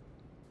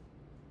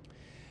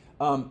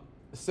 Oh,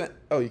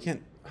 you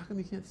can't, how come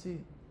you can't see?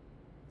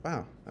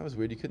 Wow, that was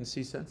weird. You couldn't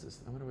see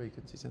census. I wonder why you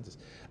couldn't see census.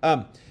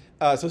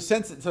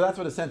 So that's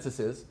what a census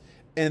is.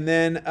 And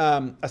then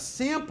a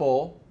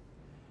sample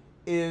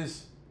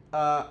is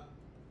a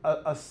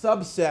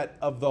subset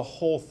of the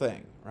whole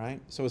thing, right?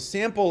 So a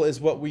sample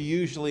is what we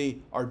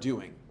usually are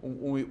doing.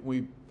 When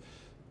we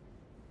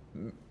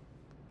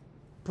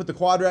put the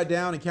quadrat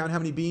down and count how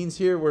many beans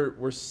here,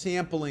 we're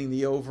sampling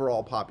the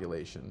overall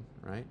population,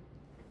 right?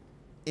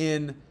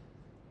 In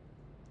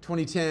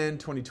 2010,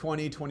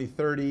 2020,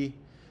 2030,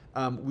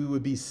 we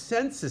would be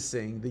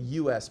censusing the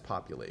US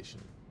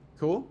population.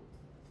 Cool?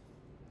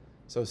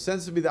 So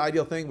census would be the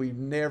ideal thing. We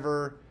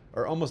never,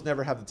 or almost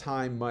never, have the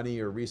time, money,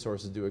 or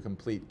resources to do a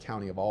complete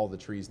counting of all the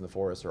trees in the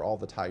forest or all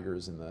the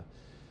tigers in the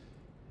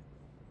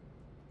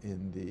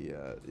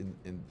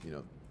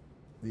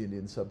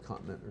Indian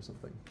subcontinent or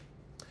something.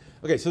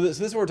 Okay, so this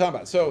is what we're talking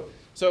about.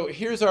 So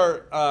here's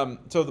our,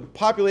 so the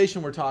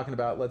population we're talking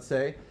about, let's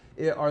say,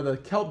 are the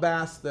kelp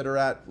bass that are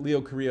at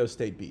Leo Carrillo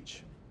State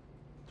Beach,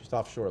 just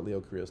offshore at Leo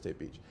Carrillo State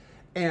Beach.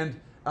 And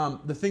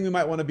the thing we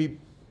might want to be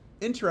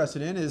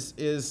interested in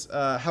is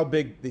how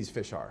big these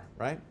fish are,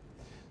 right?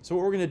 So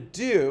what we're going to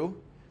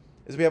do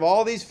is we have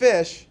all these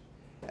fish,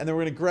 and then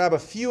we're going to grab a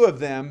few of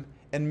them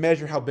and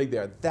measure how big they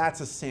are.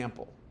 That's a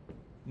sample.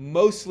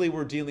 Mostly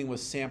we're dealing with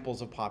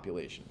samples of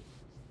population.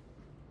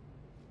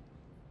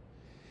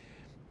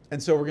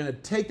 And so we're going to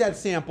take that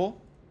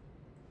sample,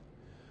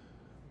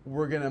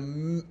 we're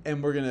going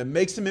to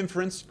make some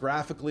inference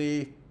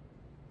graphically,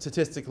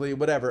 statistically,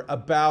 whatever,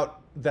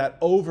 about that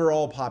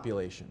overall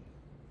population.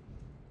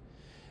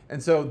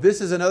 And so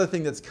this is another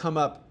thing that's come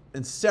up,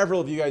 and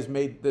several of you guys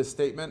made this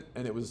statement,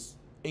 and it was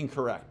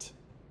incorrect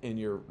in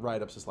your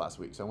write-ups this last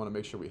week. So I want to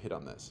make sure we hit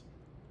on this.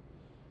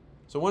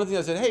 So one of the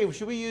things I said, hey,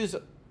 should we use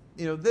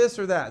this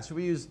or that? Should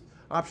we use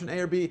option A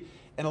or B?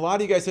 And a lot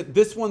of you guys said,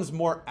 this one's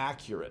more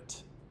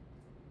accurate.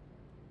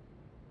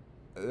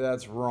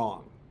 That's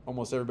wrong.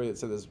 Almost everybody that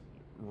said this is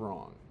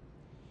wrong.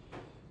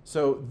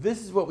 So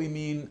this is what we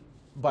mean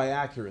by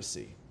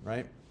accuracy,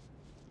 right?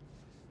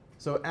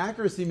 So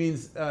accuracy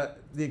means the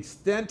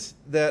extent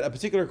that a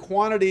particular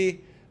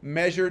quantity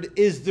measured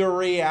is the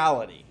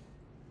reality,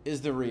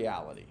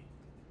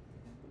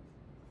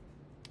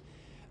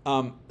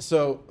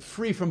 so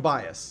free from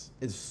bias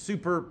is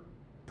super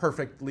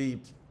perfectly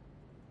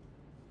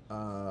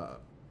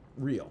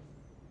real.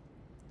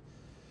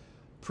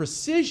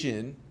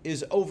 Precision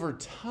is over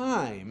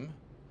time.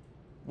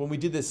 When we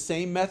did the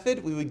same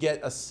method, we would get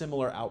a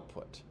similar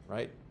output,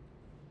 right?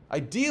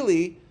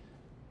 Ideally,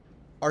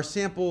 our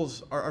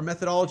samples, our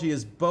methodology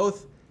is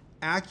both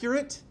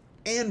accurate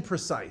and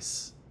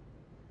precise.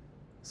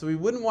 So we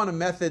wouldn't want a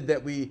method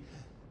that we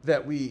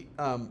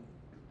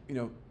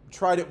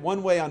tried it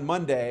one way on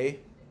Monday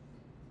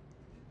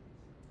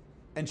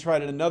and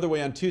tried it another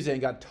way on Tuesday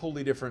and got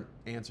totally different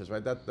answers,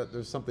 right? That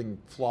there's something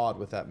flawed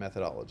with that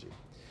methodology.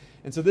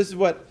 And so this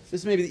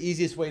is maybe the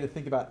easiest way to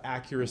think about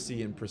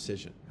accuracy and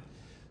precision.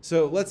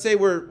 So let's say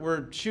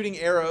we're shooting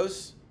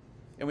arrows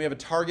and we have a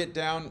target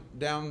down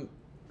the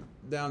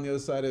other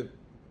side of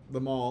the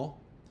mall.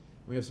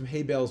 We have some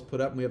hay bales put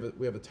up and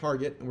we have a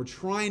target and we're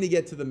trying to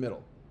get to the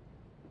middle.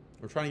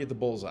 We're trying to get the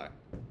bullseye.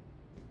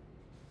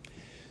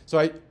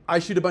 So I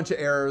shoot a bunch of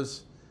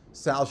arrows,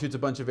 Sal shoots a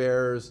bunch of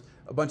arrows,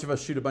 a bunch of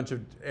us shoot a bunch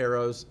of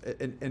arrows,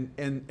 and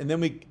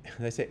then did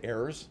I say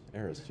errors?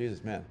 Errors,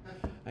 Jesus, man.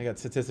 I got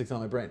statistics on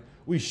my brain.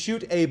 We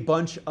shoot a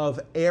bunch of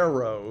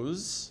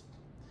arrows,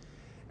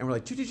 and we're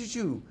like,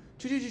 choo-choo-choo-choo,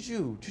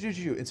 choo-choo-choo-choo,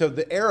 choo-choo-choo. And so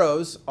the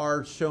arrows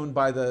are shown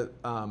by the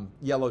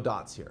yellow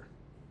dots here,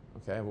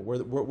 okay,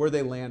 where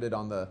they landed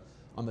on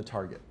the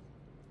target.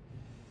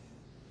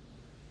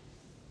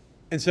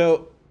 And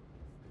so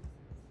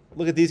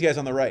look at these guys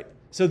on the right.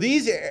 So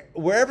these,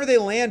 wherever they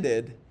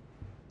landed,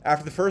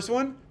 after the first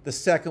one, the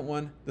second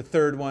one, the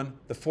third one,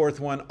 the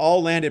fourth one,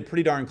 all landed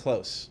pretty darn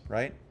close,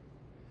 right?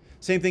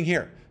 Same thing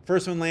here.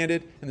 First one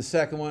landed, and the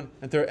second one,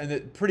 and third,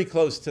 and pretty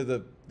close to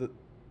the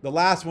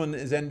last one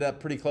is ended up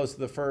pretty close to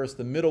the first.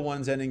 The middle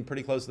one's ending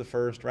pretty close to the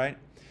first, right?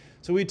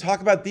 So we talk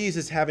about these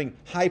as having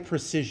high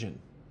precision.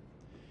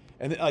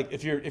 And like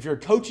if you're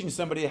coaching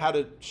somebody how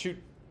to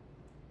shoot,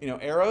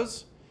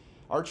 arrows,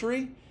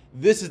 archery,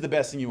 this is the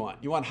best thing you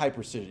want. You want high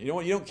precision. You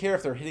don't care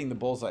if they're hitting the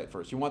bullseye at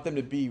first. You want them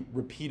to be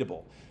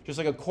repeatable. Just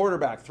like a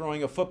quarterback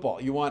throwing a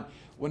football. You want,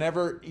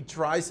 whenever he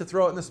tries to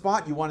throw it in the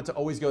spot, you want it to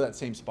always go that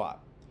same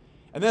spot.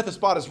 And then if the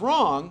spot is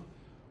wrong,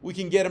 we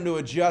can get him to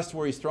adjust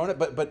where he's throwing it.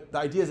 But the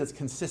idea is it's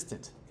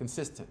consistent,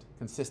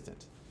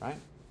 right?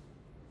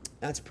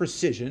 That's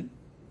precision.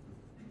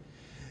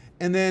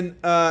 And then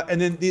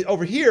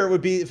over here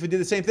would be if we did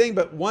the same thing,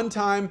 but one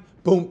time,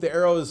 boom, the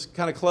arrow is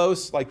kind of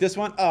close, like this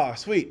one. Oh,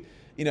 sweet.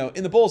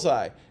 In the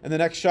bullseye, and the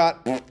next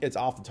shot, it's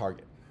off the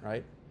target,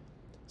 right?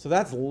 So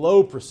that's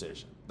low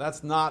precision.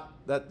 There's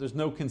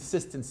no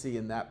consistency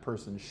in that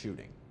person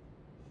shooting.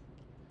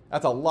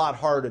 That's a lot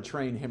harder to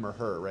train him or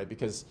her, right?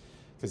 Because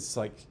it's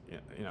like,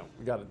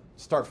 we got to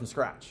start from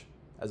scratch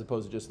as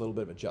opposed to just a little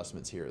bit of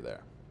adjustments here or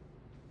there.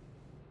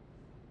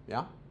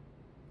 Yeah?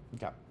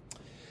 Okay.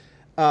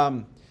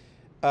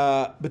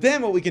 But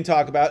then what we can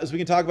talk about is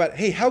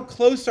hey, how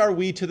close are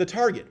we to the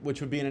target? Which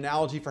would be an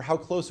analogy for how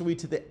close are we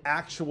to the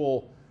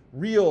actual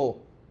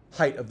real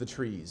height of the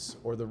trees,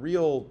 or the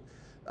real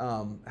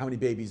how many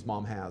babies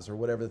mom has, or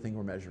whatever the thing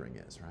we're measuring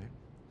is, right?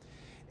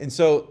 And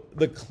so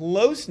the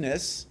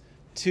closeness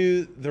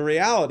to the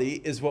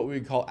reality is what we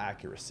would call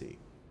accuracy,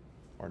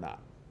 or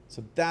not.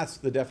 So that's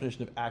the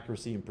definition of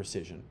accuracy and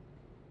precision.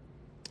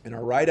 In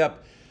our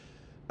write-up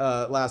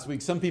last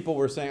week, some people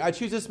were saying, I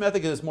choose this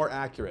method because it's more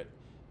accurate.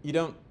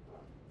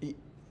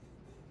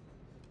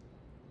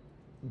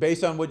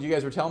 Based on what you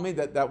guys were telling me,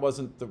 that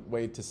wasn't the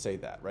way to say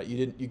that, right?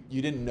 You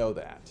didn't know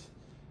that.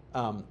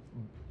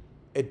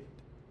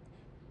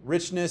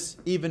 Richness,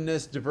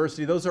 evenness,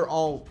 diversity, those are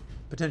all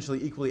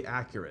potentially equally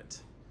accurate.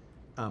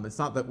 It's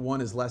not that one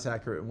is less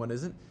accurate and one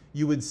isn't.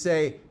 You would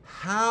say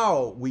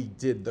how we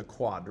did the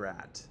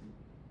quadrat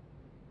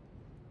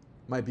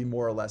might be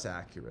more or less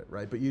accurate,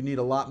 right? But you need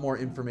a lot more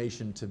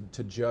information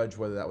to judge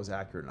whether that was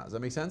accurate or not. Does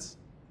that make sense?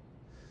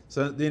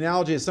 So the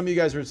analogy is some of you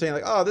guys are saying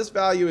like, oh, this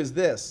value is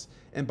this.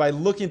 And by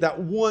looking at that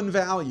one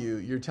value,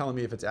 you're telling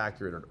me if it's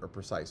accurate or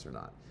precise or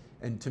not.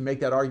 And to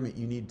make that argument,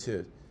 you need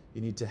to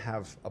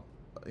have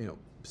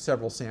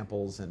several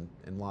samples and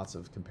lots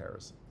of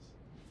comparisons.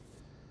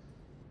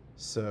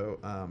 So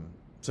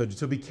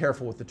be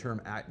careful with the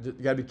term. You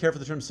got to be careful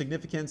with the term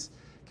significance,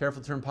 careful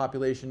with the term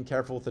population,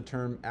 careful with the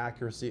term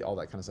accuracy, all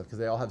that kind of stuff, because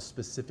they all have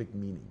specific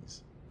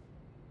meanings.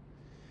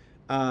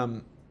 Yeah.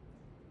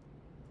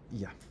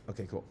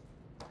 Okay. Cool.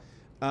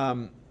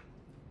 I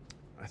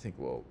think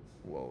we'll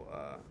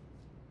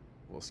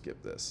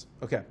skip this.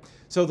 Okay.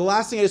 So the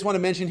last thing I just want to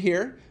mention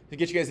here to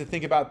get you guys to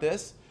think about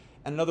this,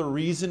 and another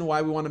reason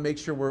why we want to make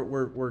sure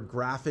we're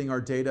graphing our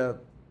data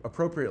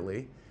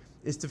appropriately,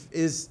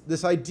 is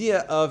this idea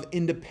of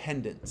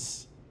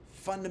independence.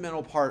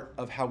 Fundamental part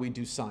of how we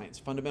do science.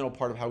 Fundamental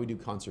part of how we do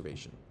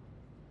conservation.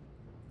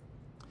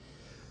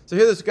 So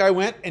here this guy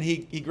went and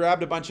he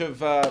grabbed a bunch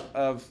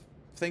of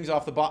things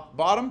off the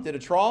bottom, did a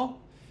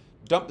trawl,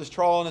 dumped this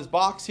trawl in his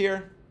box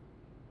here,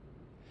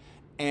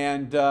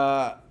 and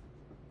there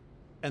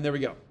we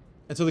go.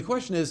 And so the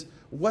question is,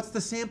 what's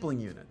the sampling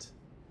unit?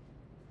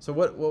 So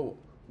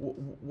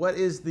what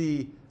is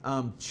the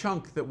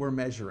chunk that we're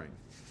measuring?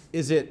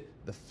 Is it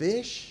the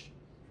fish?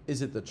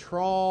 Is it the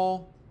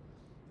trawl?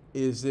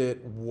 Is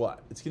it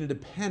what? It's going to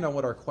depend on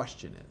what our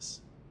question is.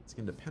 It's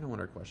going to depend on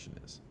what our question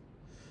is.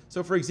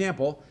 So for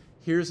example,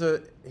 here's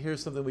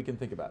something we can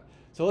think about.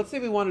 So let's say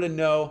we wanted to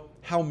know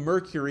how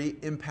mercury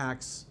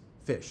impacts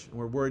fish, and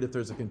we're worried if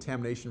there's a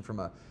contamination from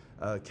a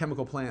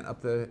chemical plant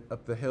up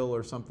the hill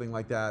or something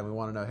like that, and we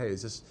want to know, hey,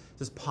 is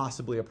this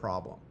possibly a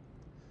problem?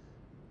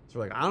 So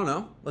we're like, I don't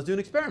know. Let's do an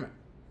experiment.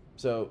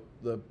 So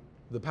the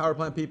power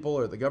plant people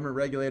or the government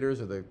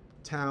regulators or the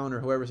town or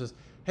whoever says,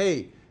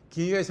 hey,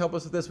 can you guys help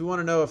us with this? We want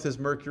to know if this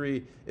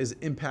mercury is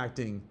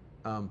impacting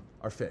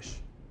our fish.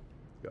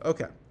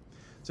 Okay.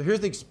 So here's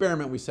the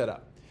experiment we set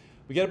up.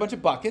 We got a bunch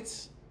of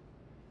buckets.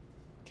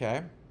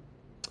 Okay.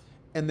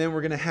 And then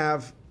we're going to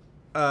have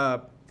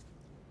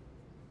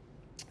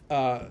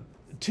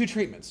two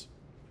treatments.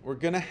 We're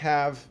going to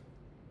have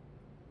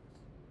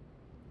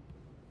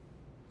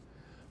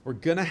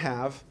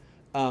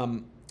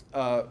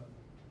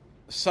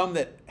some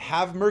that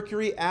have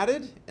mercury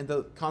added in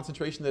the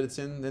concentration that it's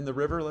in the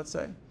river, let's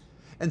say,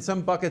 and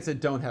some buckets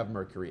that don't have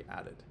mercury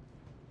added.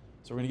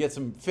 So we're going to get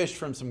some fish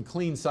from some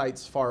clean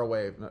sites far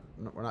away.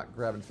 We're not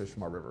grabbing fish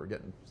from our river. We're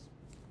getting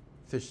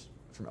fish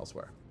from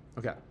elsewhere.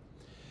 Okay.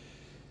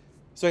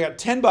 So I got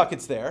 10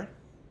 buckets there.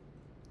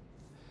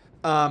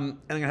 And I'm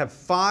going to have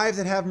 5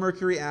 that have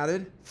mercury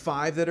added,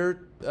 5 that are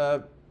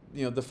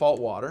default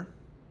water.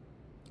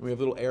 We have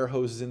little air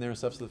hoses in there and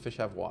stuff so the fish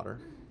have water.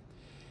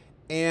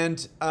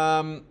 And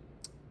we're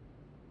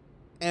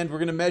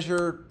going to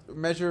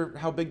measure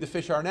how big the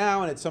fish are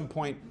now, and at some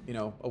point,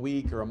 a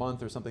week or a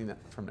month or something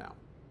from now.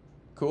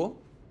 Cool?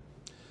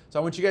 So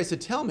I want you guys to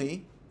tell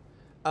me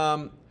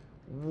so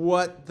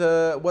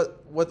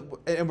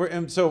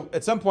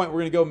at some point we're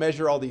going to go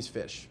measure all these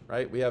fish,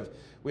 right? We have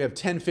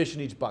 10 fish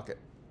in each bucket.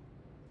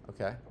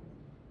 Okay.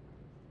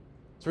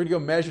 So we're going to go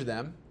measure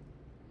them.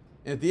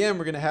 And at the end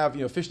we're going to have,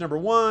 fish number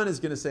 1 is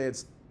going to say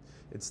it's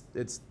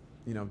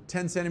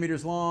 10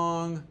 centimeters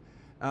long,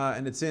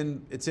 and it's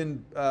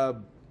in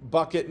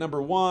bucket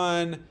number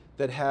 1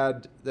 that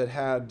had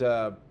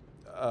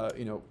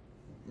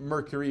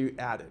mercury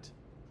added,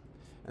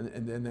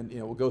 and then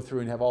we'll go through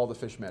and have all the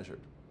fish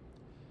measured.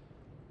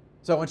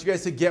 So I want you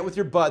guys to get with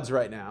your buds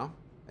right now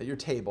at your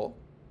table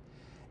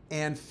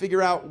and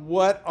figure out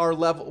what our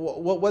level,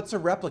 what's a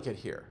replicate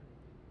here.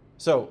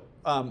 So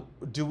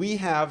we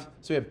have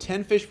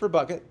 10 fish per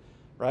bucket,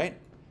 right?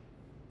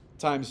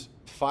 Times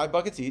 5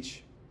 buckets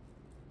each.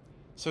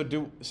 So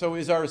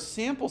is our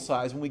sample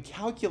size, when we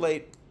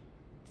calculate,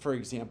 for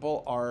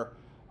example, our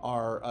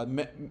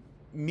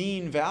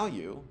mean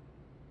value,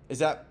 is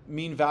that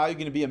mean value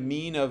going to be a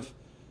mean of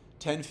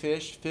 10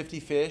 fish,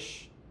 50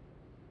 fish?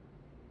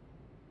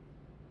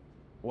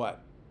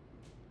 What?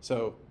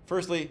 So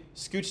firstly,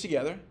 scooch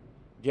together.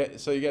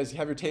 So you guys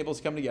have your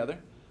tables come together.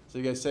 So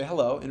you guys say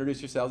hello,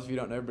 introduce yourselves if you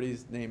don't know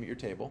everybody's name at your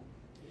table.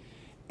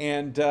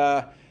 And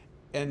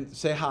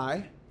say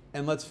hi.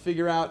 And let's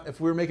figure out, if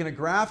we're making a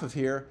graph of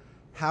here,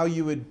 how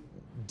you would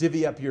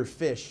divvy up your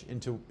fish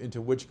into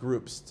which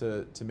groups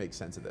to make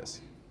sense of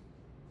this.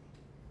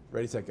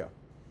 Ready, set, go.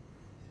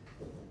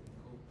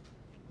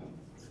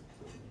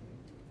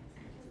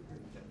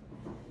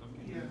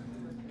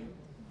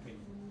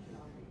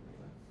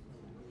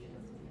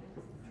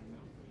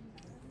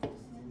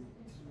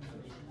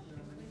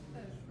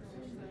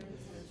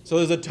 So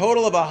there's a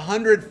total of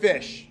 100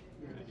 fish.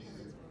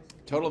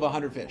 Total of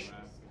 100 fish.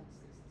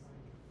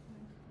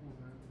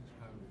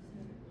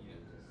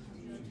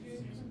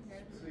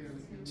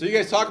 So you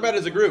guys talk about it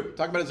as a group.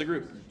 Talk about it as a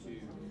group.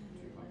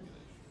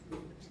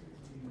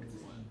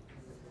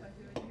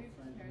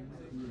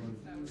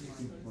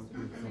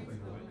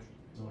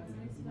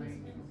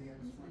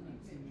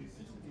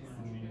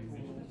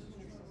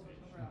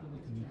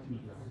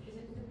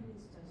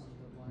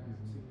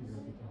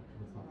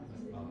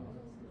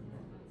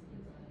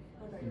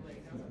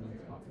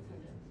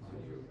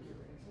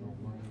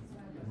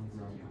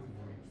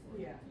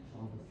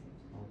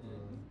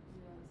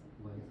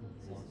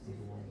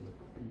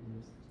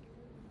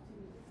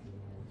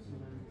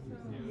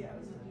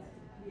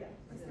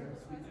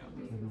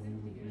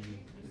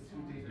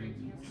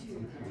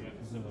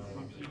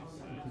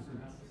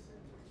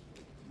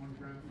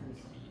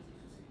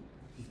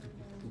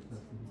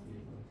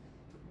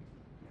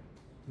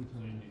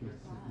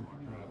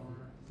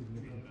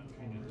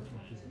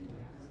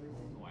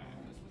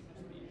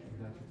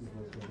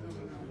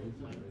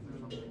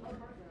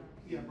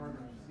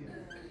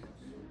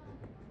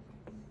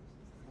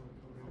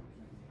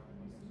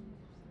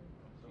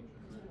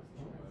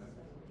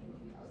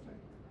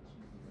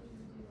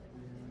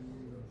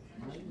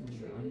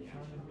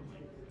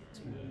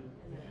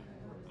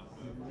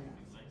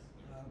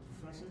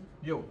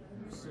 Yo.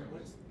 So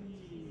what's the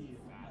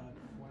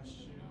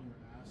question you're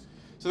asking?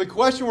 So the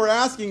question we're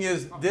asking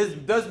is,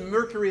 does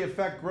mercury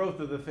affect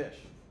growth of the fish?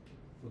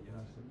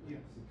 Yes.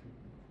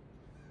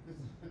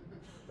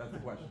 That's the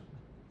question.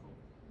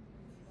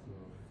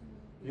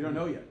 You don't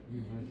know yet.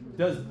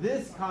 Does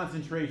this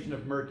concentration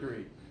of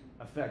mercury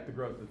affect the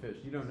growth of the fish?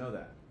 You don't know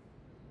that.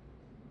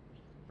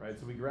 Right?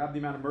 So we grab the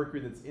amount of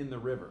mercury that's in the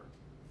river.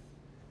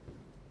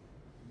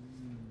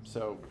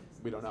 So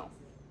we don't know.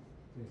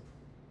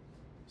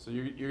 So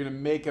you're going to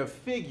make a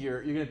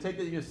figure. You're going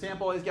to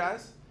sample all these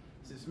guys.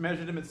 So just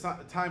measured them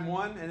at time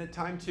 1 and at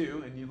time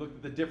 2, and you look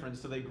at the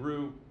difference. So they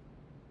grew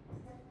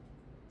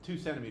 2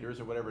 centimeters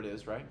or whatever it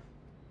is, right?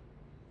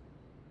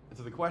 And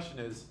so the question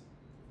is,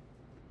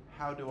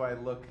 how do I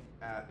look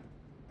at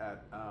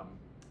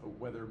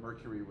whether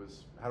mercury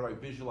was? How do I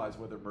visualize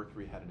whether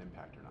mercury had an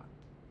impact or not?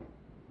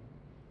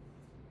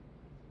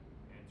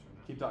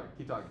 Answer that.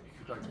 Keep talking.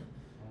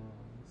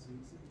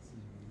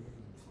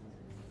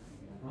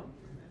 Huh?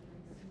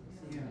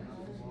 Yeah,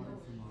 the water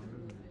from our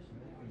river.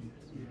 And we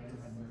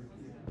never had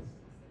mercury.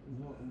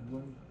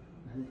 One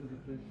group of the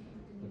fish,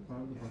 like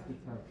 5 of the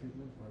buckets have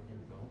treatment, 5 of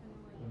them don't.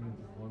 That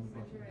means one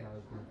bucket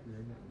has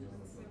mercury in it and the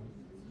other one doesn't.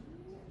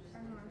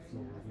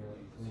 So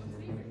when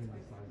we're measuring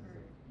the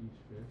sizes of each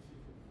fish,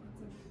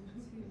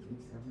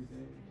 every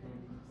day,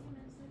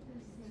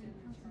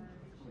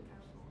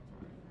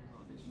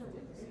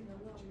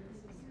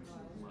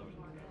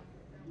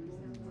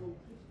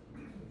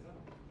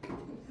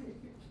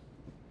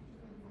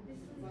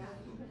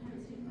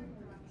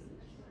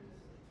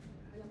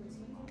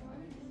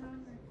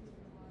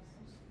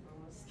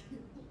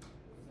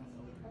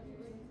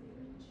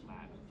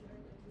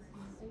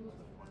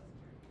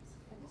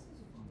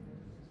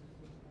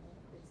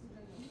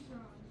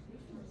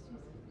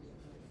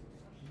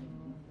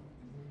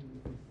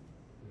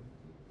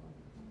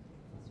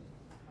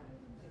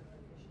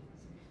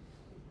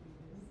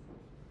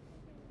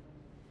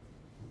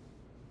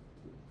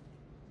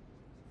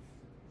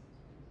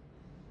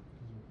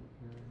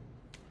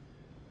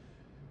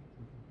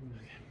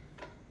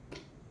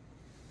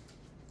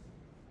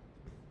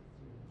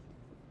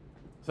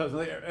 So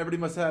everybody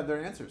must have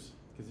their answers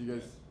because you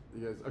guys.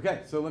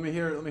 Okay, so let me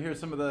hear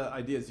some of the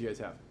ideas you guys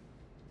have.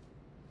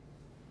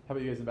 How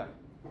about you guys in the back?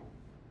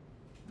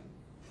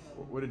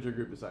 What did your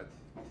group decide?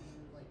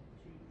 Like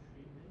 2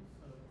 treatments,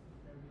 so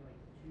there would be like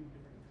 2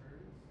 different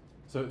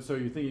curves. So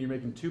you're thinking you're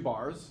making 2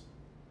 bars.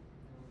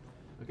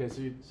 Okay,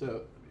 so let me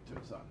turn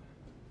this on.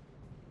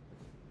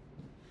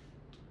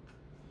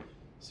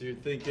 So you're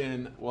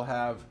thinking we'll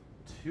have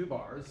 2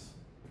 bars.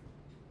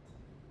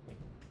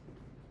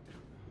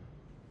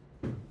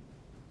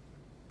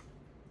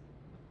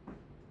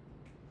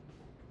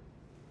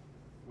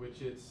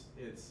 Which it's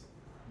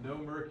no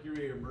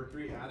mercury or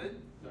mercury added,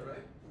 is that right?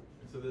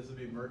 And so this would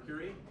be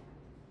mercury.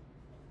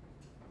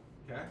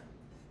 Okay. And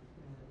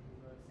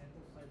the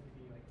sample size would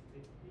be like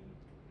 50.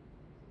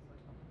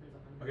 It's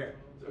like 100.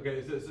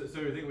 Okay. So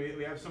you're thinking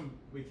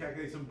we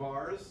calculate some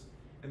bars,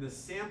 and the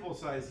sample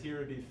size here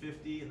would be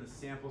 50, and the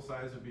sample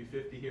size would be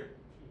 50 here.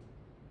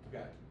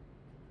 Okay.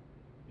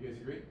 You guys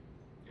agree?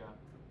 Yeah.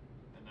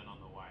 And then on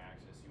the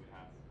y-axis, you would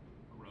have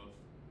growth,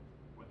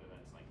 whether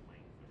that's like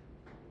length or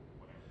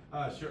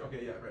whatever. Sure.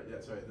 Okay. Yeah. Right. Yeah.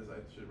 Sorry. This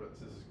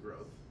is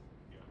growth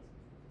Yeah.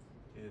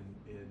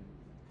 in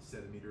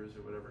centimeters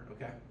or whatever.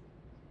 Okay.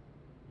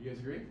 You guys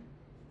agree?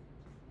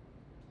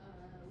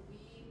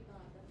 We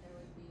thought that there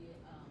would be a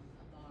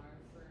bar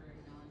for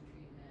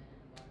non-treatment and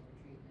a bar for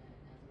treatment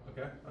as well.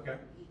 Okay. Okay.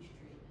 For each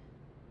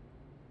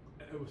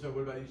treatment. So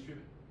what about each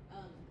treatment?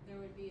 There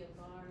would be a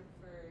bar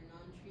for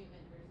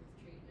non-treatment versus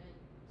treatment.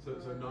 So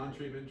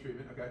non-treatment,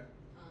 treatment. Okay.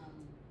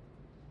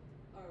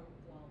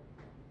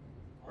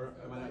 Or Or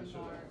am I not one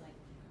sure? bar like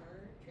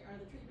per. Are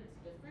the treatments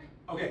different?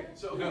 Okay,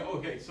 so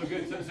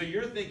good. So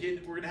you're thinking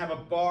we're gonna have a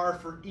bar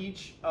for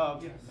each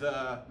of Yes.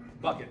 the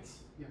buckets.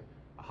 Yeah.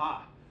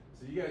 Aha.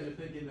 So you guys are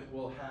thinking that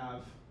we'll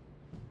have.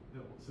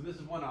 So this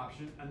is one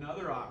option.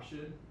 Another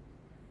option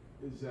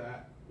is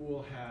that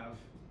we'll have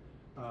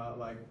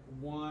like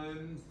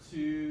 1,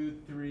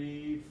 2,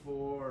 3,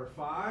 4,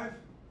 5,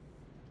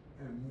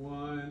 and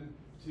 1,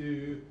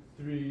 2,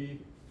 3,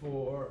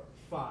 4,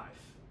 5.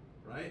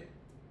 Right?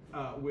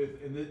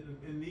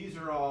 And these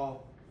are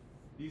all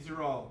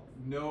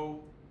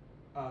no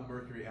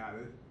mercury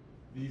added.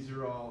 These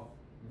are all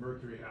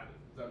mercury added.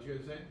 Is that what you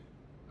guys are saying?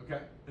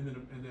 Okay. And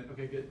then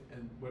okay, good.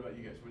 And what about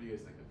you guys? What are you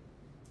guys thinking?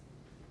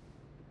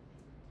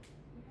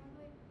 We have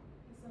like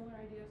a similar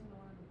idea to the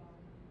one on the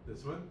bottom.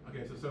 This one?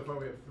 Okay, so far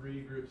we have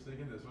 3 groups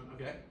thinking this one.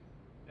 Okay.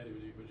 Eddie,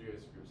 what did you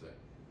guys group say?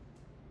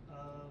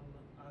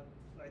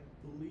 I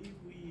believe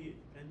we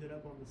ended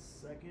up on the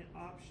second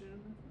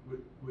option.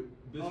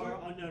 This or,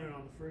 one? No,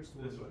 on the first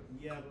one. This one.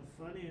 Yeah, but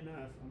funny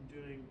enough, I'm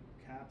doing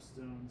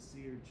capstone,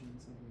 sea urchin,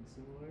 something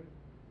similar,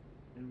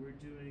 and we're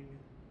doing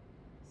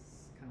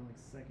kind of like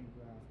second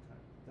graph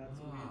type. That's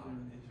what we've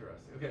been.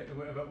 Interesting. Okay,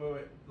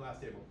 wait,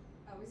 last table.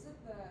 We said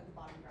the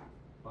bottom graph.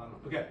 Bottom.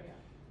 Okay. Yeah.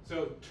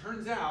 So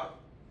turns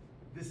out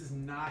this is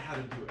not how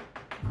to do it.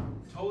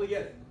 Totally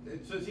get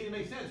it. So it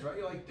makes sense, right?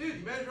 You're like, dude,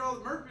 you measure all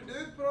the mercury,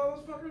 dude, put all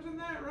those fuckers in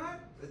there, right?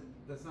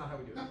 That's not how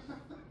we do it.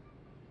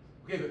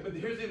 Okay, but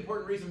here's the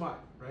important reason why,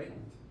 right?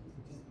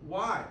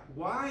 Why?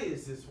 Why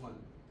is this one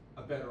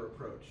a better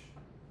approach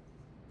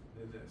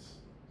than this?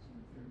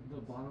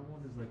 The bottom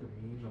one is like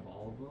a mean of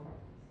all of them,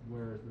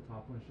 whereas the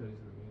top one shows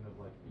you the mean of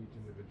like each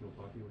individual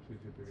bucket, which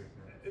gives you a bigger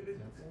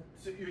sample.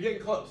 So you're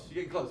getting close.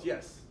 You're getting close.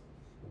 Yes,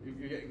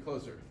 you're getting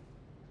closer.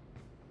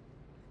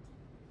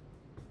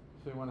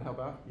 So you want to help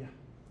out? Yeah.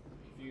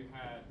 If you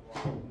had,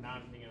 now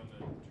I'm thinking on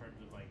the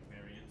terms of like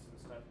variance and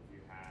stuff, if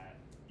you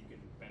can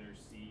better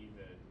see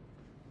the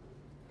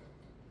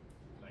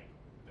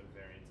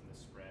variance and the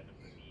spread of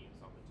the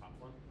means on the top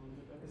one a little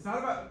bit better. It's not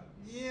about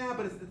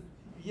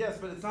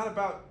but it's not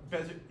about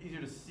easier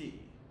to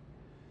see.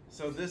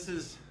 So this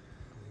is.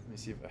 Let me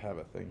see if I have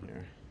a thing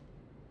here.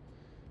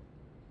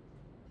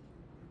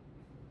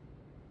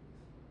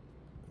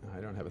 No,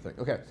 I don't have a thing.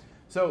 Okay,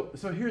 so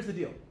here's the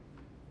deal.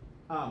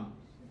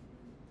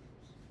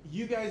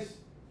 You guys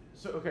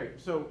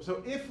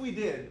so if we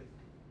did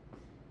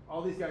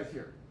all these guys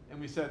here, and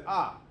we said,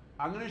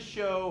 I'm going to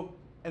show,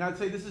 and I'd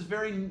say this is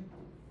very,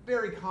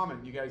 very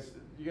common. You guys,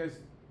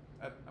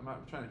 I'm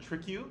not trying to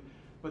trick you,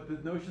 but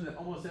the notion that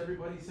almost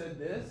everybody said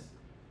this,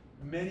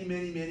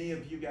 many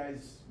of you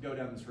guys go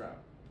down this route,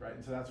 right?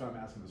 And so that's why I'm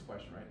asking this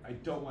question, right? I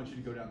don't want you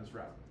to go down this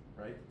route,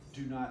 right?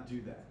 Do not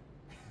do that.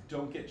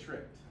 Don't get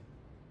tricked,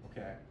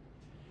 okay?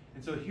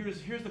 And so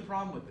here's the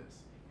problem with this.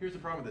 Here's the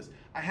problem with this.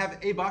 I have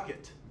a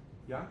bucket,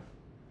 yeah?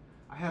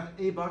 I have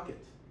a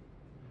bucket.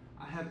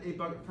 I have a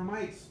bucket. For my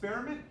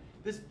experiment,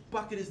 this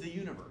bucket is the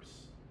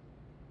universe.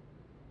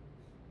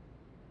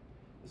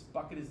 This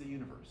bucket is the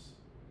universe.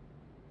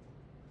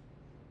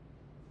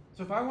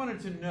 So if I wanted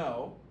to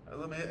know,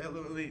 let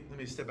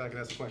me step back and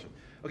ask a question.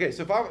 Okay,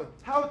 so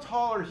how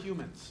tall are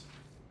humans?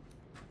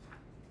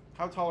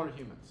 How tall are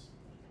humans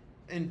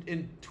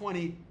in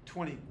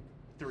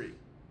 2023?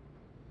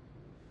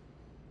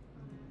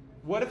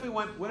 What if we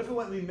went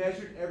and we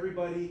measured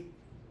everybody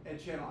at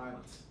Channel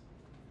Islands?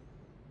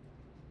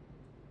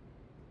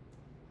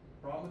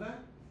 Problem with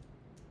that?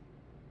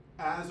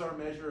 As our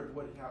measure of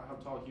how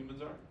tall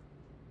humans are?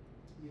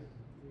 Yeah.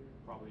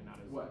 Probably not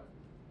as. What?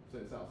 Say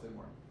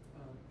more.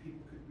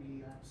 People could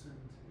be absent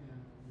and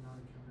not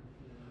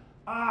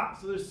accounted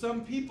for. So there's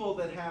some people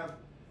that have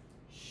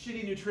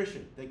shitty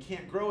nutrition. They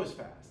can't grow as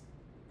fast.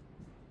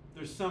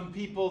 There's some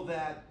people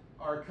that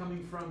are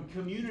coming from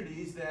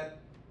communities that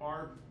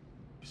are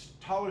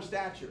taller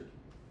statured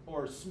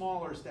or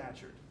smaller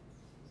statured,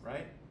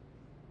 right?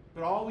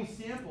 But all we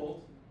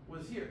sampled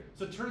was here.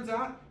 So it turns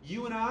out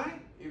you and I,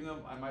 even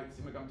though I might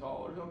seem like I'm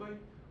tall or something,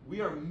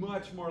 we are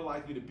much more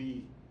likely to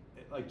be,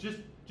 like just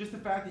the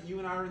fact that you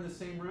and I are in the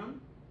same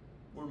room,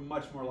 we're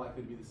much more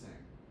likely to be the same.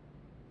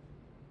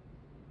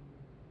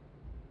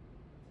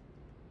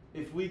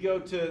 If we go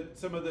to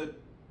some of the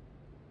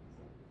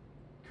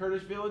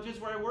Kurdish villages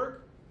where I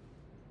work,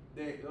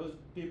 those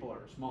people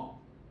are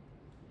small.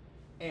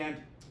 And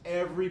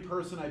every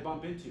person I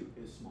bump into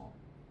is small.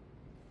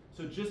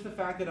 So just the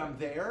fact that I'm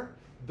there,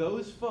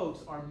 those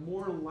folks are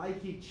more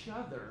like each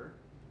other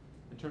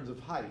in terms of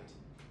height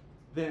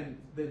than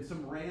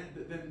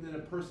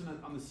a person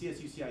on the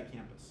CSUCI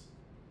campus.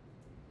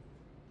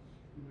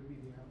 You would be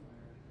the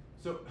outlier.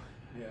 So,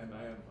 yeah,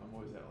 I'm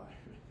always that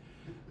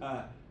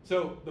outlier.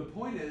 So the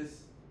point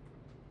is,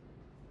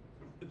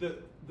 the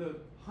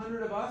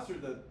 100 of us or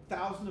the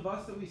 1,000 of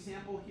us that we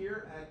sample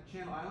here at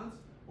Channel Islands,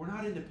 we're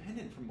not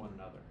independent from one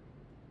another.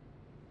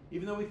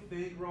 Even though we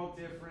think we're all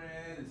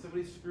different and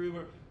somebody's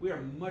screwed, we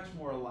are much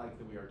more alike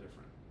than we are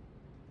different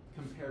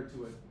compared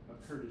to a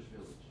Kurdish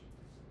village.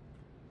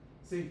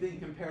 Same thing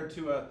compared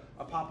to a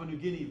Papua New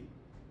Guinea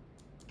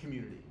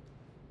community,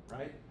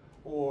 right?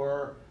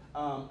 Or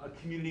a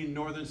community in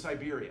northern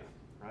Siberia,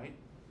 right?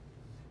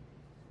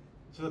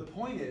 So the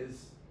point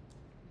is,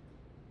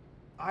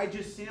 I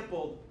just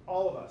sampled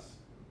all of us,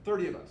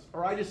 30 of us,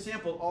 or I just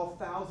sampled all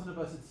 1,000 of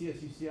us at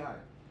CSUCI.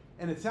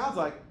 And it sounds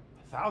like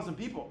 1,000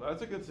 people,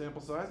 that's a good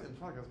sample size, in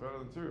fact, that's better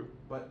than 2.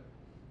 But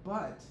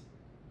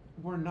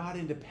we're not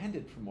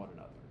independent from one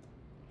another.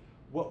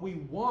 What we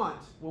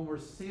want when we're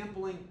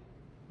sampling,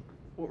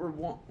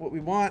 what we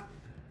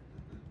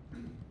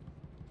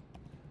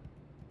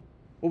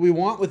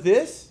want with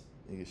this,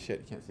 shit,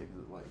 you can't see it because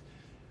of the light.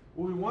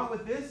 What we want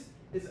with this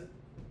is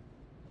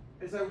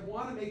I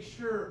want to make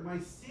sure my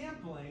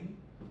sampling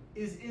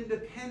is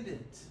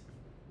independent.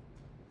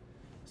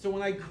 So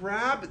when I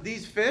grab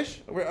these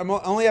fish, I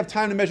only have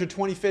time to measure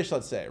 20 fish,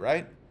 let's say,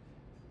 right?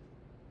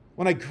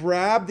 When I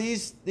grab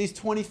these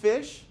 20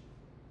 fish,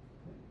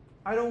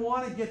 I don't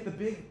want to get the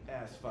big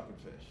ass fucking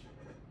fish.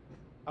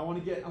 I'm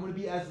going to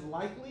be as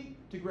likely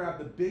to grab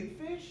the big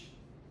fish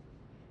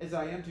as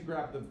I am to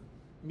grab the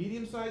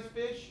medium-sized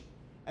fish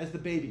as the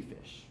baby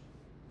fish.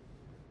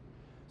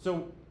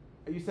 So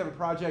I used to have a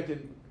project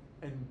in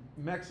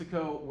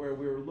Mexico where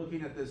we were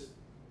looking at this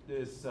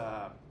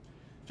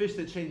fish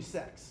that changed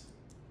sex.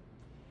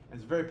 And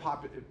it's very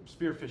popular,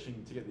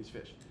 spearfishing to get these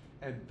fish.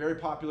 And very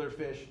popular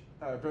fish,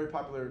 very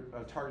popular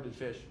targeted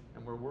fish.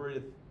 And we're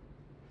worried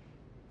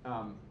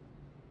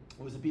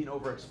was it being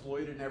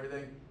overexploited and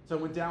everything. So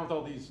I went down with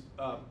all these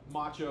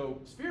macho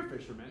spear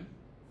fishermen.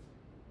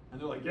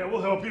 And they're like, yeah,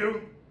 we'll help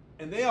you.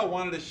 And they all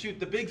wanted to shoot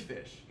the big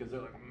fish because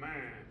they're like,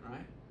 man,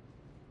 right?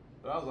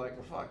 But I was like,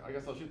 well, fuck, I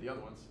guess I'll shoot the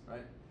other ones,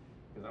 right?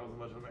 Because I wasn't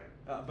much of a man.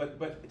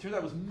 But it turns out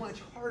it was much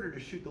harder to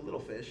shoot the little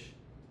fish,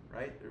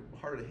 right? They're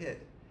harder to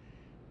hit.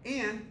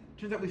 And it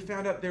turns out we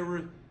found out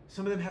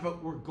some of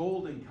them were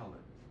golden colored.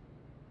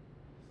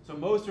 So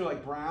most are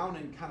like brown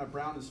and kind of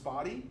brown and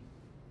spotty.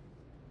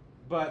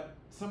 But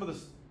some of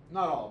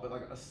not all, but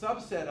like a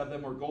subset of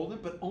them were golden,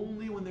 but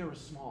only when they were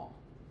small.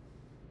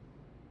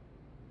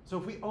 So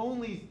if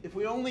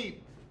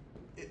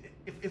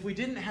we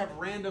didn't have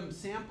random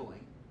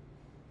sampling,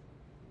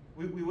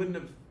 we wouldn't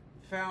have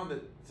found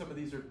that some of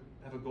these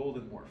have a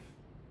golden morph.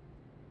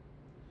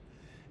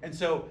 And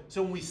so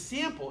when we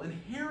sample,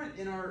 inherent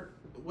in our,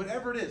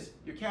 whatever it is,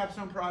 your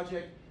capstone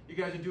project, you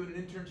guys are doing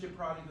an internship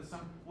project,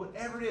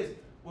 whatever it is,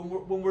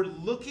 when we're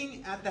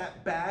looking at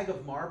that bag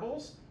of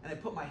marbles and I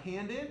put my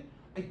hand in,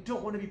 I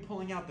don't want to be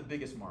pulling out the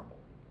biggest marble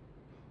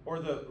or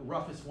the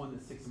roughest one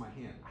that sticks in my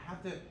hand. I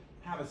have to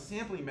have a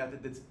sampling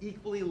method that's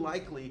equally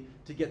likely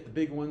to get the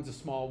big ones, the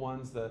small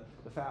ones, the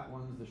fat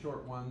ones, the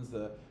short ones,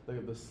 the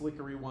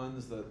slickery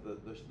ones, the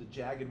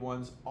jagged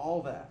ones,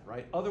 all that,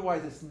 right?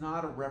 Otherwise, it's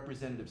not a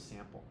representative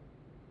sample.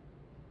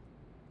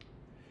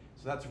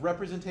 So that's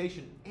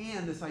representation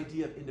and this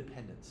idea of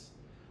independence.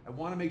 I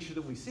want to make sure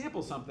that when we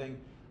sample something,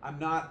 I'm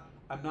not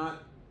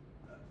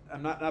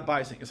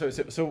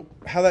biasing. So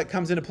how that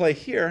comes into play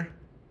here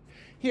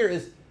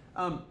is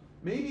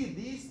maybe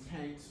these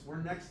tanks were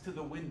next to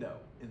the window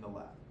in the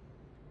lab.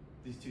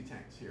 These two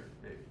tanks here,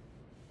 maybe.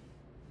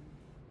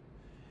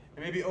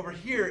 And maybe over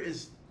here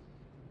is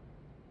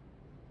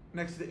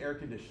next to the air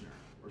conditioner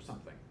or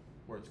something,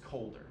 where it's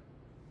colder.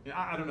 You know,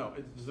 I don't know.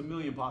 There's a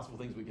million possible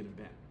things we can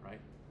invent, right?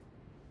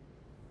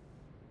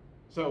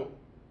 So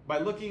by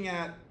looking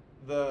at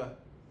the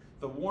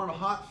warm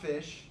hot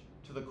fish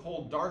to the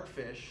cold dark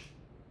fish,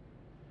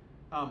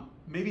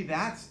 maybe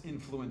that's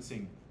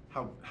influencing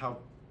how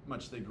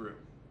much they grew,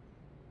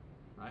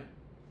 right?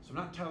 So I'm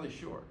not entirely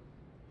sure.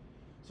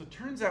 So it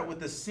turns out what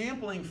the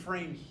sampling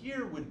frame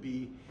here would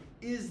be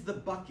is the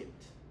bucket,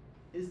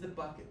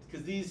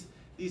 because these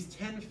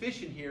 10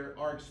 fish in here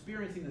are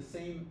experiencing the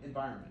same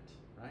environment,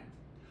 right?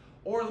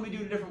 Or let me do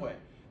it a different way.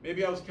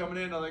 Maybe I was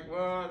coming in, I was like,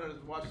 what? I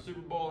was watching the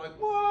Super Bowl, like,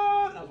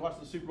 what? And I was watching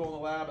the Super Bowl in the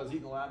lab, I was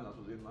eating the lab, and I was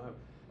eating the lab.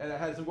 And I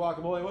had some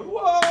guacamole, I went,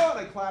 whoa! And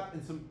I clapped,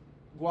 and some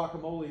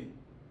guacamole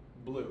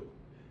blew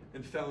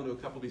and fell into a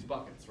couple of these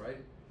buckets, right?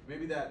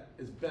 Maybe that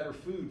is better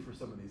food for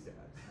some of these guys.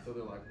 So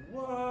they're like,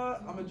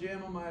 what? I'm gonna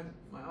jam on my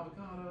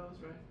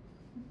avocados, right?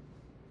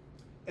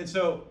 And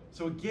so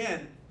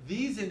again,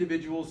 these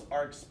individuals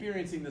are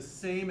experiencing the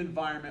same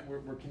environment.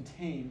 We're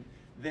contained.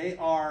 They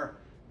are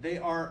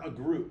a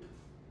group.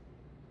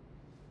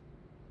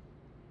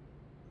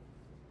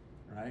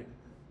 Right?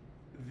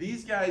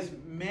 These guys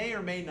may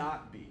or may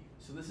not be.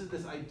 So this is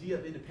this idea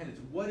of independence.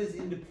 What is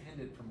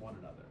independent from one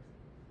another?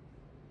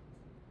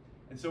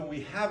 And so when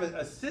we have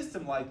a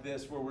system like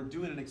this where we're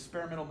doing an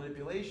experimental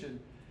manipulation,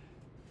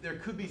 there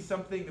could be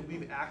something that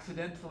we've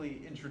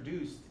accidentally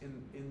introduced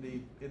in the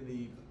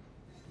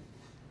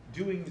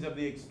doings of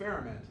the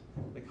experiment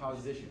that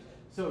causes issues.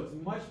 So it's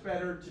much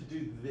better to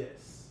do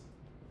this.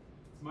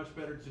 It's much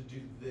better to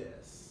do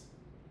this.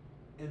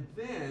 And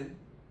then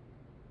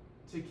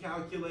to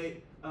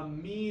calculate a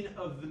mean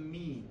of the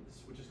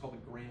means, which is called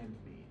a grand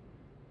mean.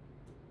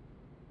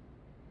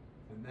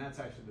 And that's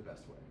actually the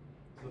best way.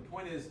 So the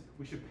point is,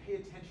 we should pay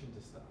attention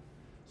to stuff.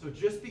 So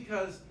just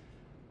because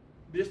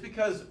we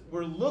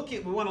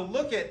want to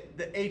look at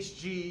the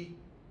HG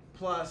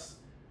plus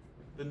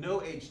the no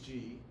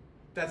HG,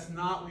 that's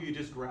not what you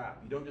just grab.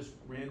 You don't just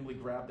randomly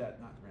grab that,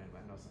 not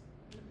randomly, I know I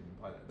didn't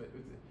imply that, but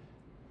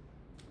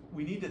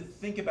we need to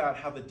think about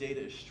how the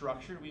data is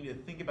structured. We need to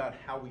think about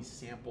how we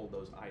sample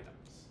those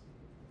items.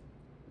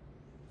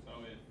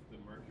 So if the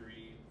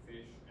mercury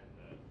fish and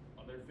the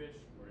other fish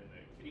were in the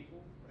kiddie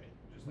pool, right?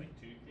 Just like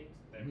two things,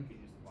 then we could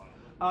use the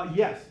bottom.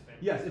 Yes.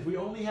 If we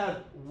only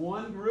had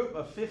one group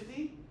of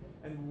 50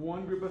 and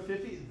one group of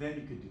 50, then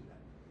you could do that.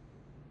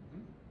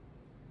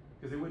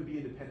 Because they wouldn't be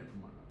independent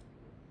from one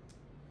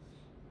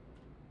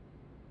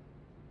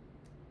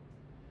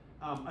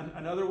another.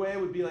 Another way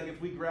would be like if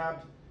we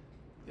grabbed,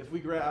 what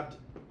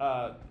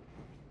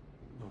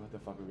the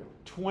fuck we got?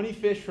 20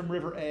 fish from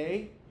river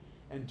A,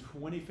 and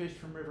 20 fish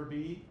from river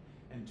B,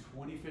 and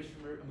 20 fish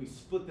from river, and we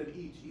split them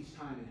each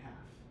time in half.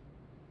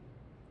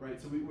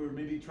 Right? So we were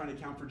maybe trying to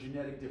account for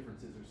genetic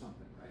differences or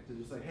something, right? So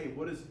just like, hey,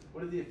 what is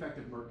the effect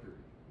of mercury?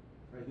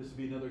 Right? This would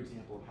be another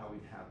example of how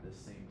we'd have this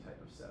same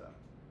type of setup.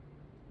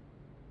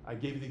 I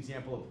gave you the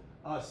example of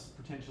us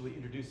potentially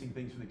introducing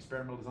things from the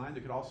experimental design.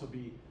 There could also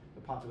be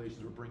the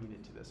populations we're bringing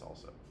into this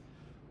also.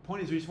 The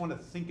point is, we just want to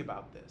think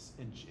about this.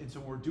 And so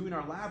when we're doing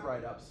our lab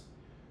write-ups,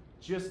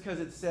 just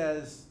because it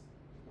says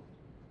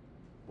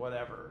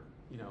whatever,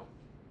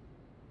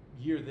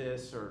 year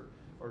this or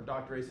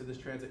Dr. A said this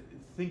transit,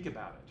 think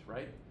about it,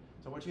 right?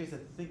 So I want you guys to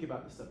think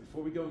about this stuff.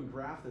 Before we go and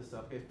graph this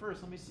stuff, okay,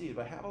 first let me see, if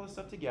I have all this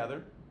stuff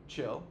together,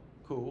 chill,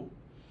 cool.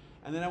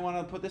 And then I want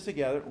to put this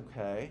together,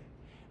 okay.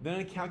 Then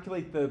I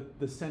calculate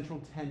the central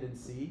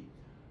tendency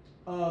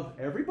of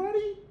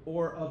everybody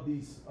or of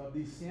these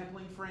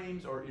sampling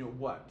frames, or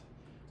what?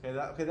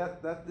 Okay,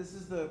 this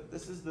is the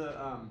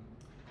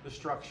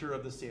structure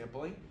of the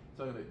sampling.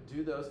 So I'm going to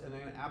do those, and then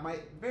I'm going to add my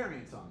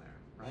variance on there,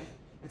 right?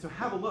 And so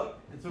have a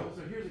look. And so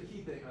here's a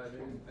key thing. I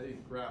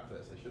didn't graph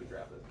this. I should have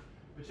graphed this.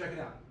 But check it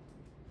out.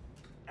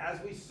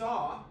 As we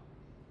saw,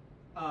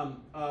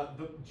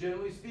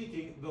 generally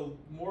speaking, the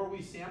more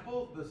we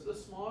sample, the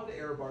smaller the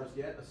error bars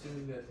get,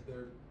 assuming that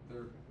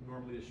they're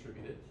normally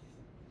distributed.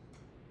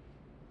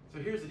 So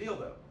here's the deal,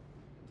 though.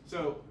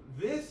 So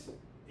this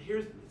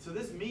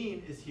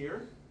mean is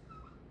here,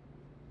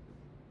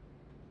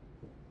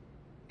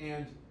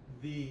 and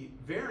the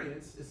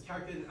variance is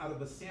calculated out of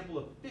a sample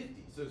of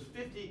 50. So there's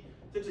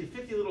essentially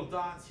 50 little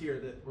dots here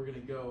that we're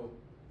going to go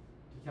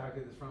to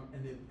calculate this from,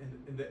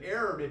 and the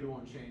error maybe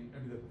won't change. I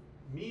mean,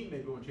 the mean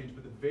maybe won't change,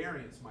 but the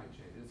variance might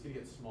change. It's going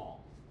to get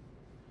small.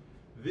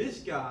 This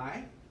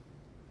guy,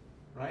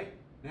 right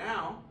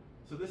now,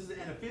 so this is an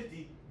n of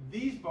 50.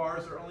 These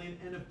bars are only an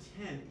n of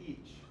 10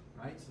 each,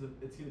 right? So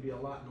it's going to be a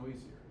lot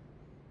noisier.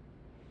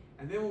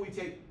 And then when we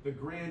take the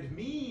grand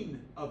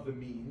mean of the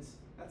means,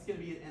 that's going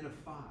to be an n of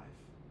 5,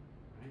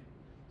 right?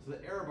 So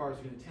the error bars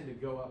are going to tend to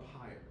go up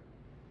higher.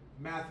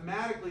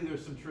 Mathematically,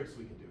 there's some tricks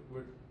we can do.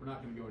 We're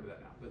not going to go into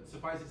that now. But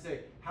suffice it to say,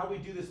 how we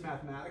do this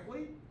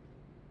mathematically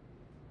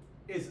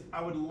is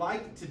I would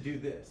like to do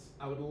this.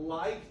 I would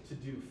like to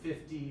do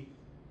 50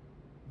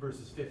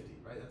 versus 50,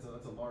 right? That's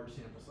a large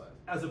sample size,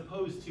 as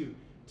opposed to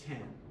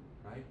 10,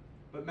 right?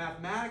 But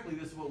mathematically,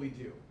 this is what we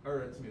do.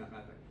 Or, it's me, not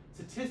mathematically.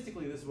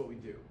 Statistically, this is what we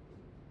do.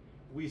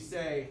 We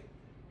say,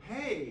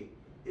 hey,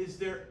 is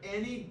there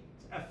any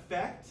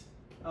effect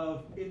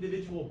of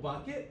individual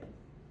bucket?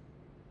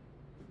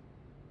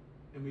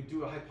 And we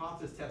do a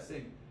hypothesis test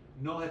saying,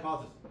 null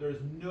hypothesis.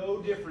 There's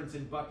no difference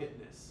in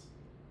bucketness.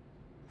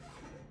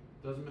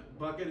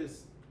 Bucket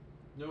is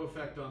no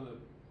effect on the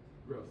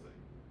growth thing.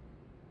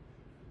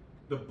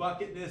 The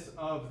bucketness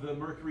of the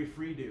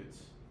mercury-free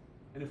dudes.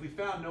 And if we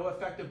found no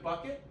effective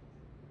bucket,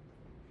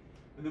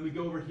 and then we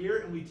go over here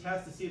and we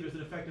test to see if there's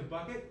an effective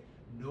bucket,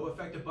 no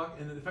effective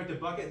bucket, and the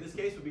effective bucket in this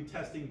case would be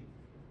testing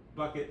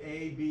bucket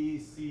A, B,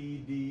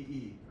 C, D,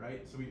 E,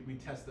 right? So we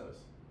test those.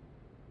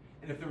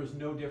 And if there was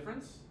no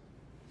difference,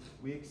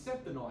 we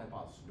accept the null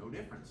hypothesis, no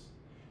difference.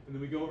 And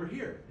then we go over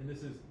here, and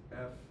this is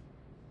F,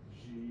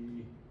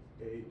 G,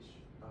 H,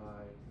 I,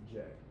 J.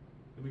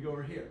 Then we go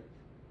over here,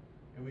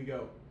 and we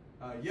go,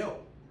 yo,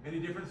 any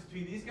difference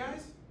between these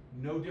guys?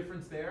 No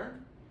difference there.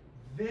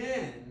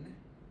 Then,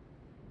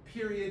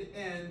 period,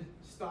 end,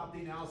 stop the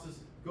analysis,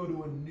 go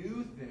to a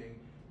new thing.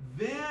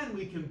 Then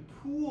we can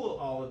pool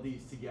all of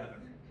these together.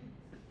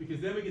 Because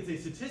then we can say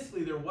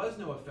statistically there was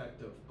no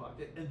effective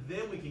bucket, and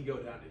then we can go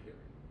down to here.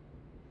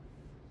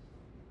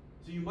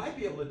 So you might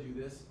be able to do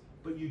this,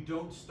 but you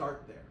don't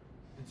start there.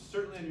 And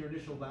certainly on your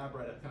initial lab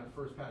right at kind of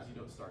first pass, you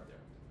don't start there.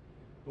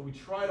 But we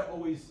try to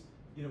always,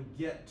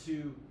 get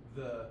to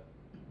the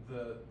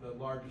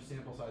larger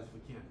sample size if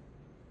we can.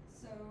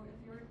 So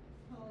if you're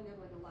pulling up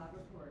like a lab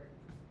report,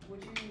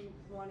 would you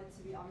want it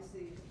to be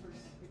obviously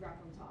the graph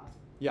on top?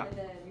 Yeah. And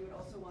then you would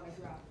also want a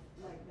graph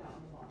like that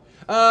on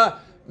the bottom?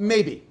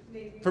 Maybe.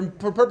 Maybe.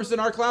 For purpose in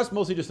our class,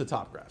 mostly just the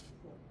top graph.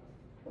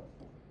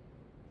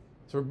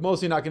 So we're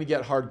mostly not going to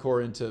get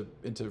hardcore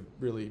into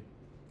really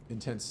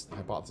intense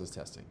hypothesis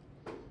testing.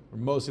 We're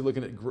mostly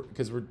looking at,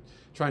 because we're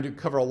trying to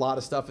cover a lot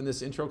of stuff in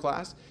this intro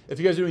class. If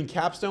you guys are doing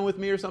capstone with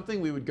me or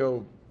something, we would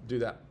go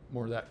do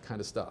more of that kind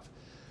of stuff.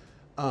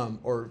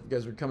 Or if you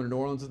guys are coming to New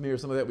Orleans with me or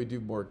some of that, we do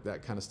more of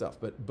that kind of stuff.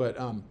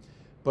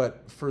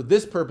 But for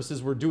this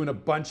purposes, we're doing a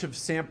bunch of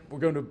we're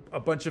going to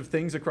a bunch of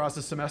things across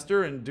the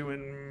semester and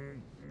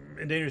doing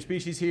endangered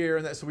species here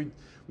and that. So we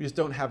just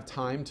don't have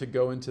time to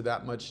go into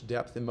that much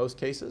depth in most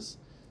cases.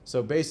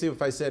 So basically,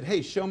 if I said,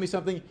 hey, show me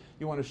something,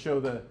 you want to show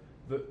the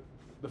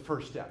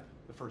first step,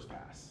 the first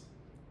pass,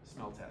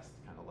 smell test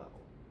kind of level.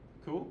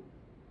 Cool?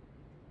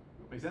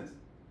 Make sense?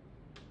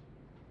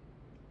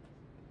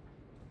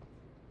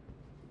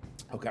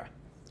 Okay.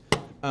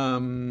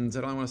 Is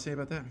that all I want to say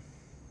about that?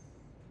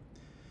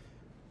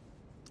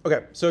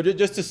 Okay, so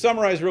just to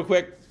summarize real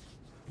quick,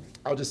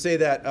 I'll just say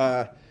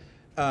that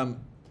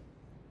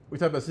we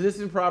talked about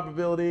statistics and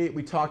probability.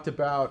 We talked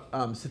about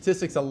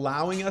statistics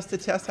allowing us to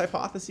test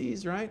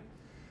hypotheses, right?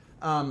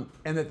 And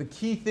that the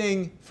key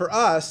thing for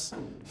us,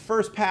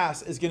 first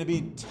pass, is going to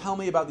be tell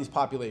me about these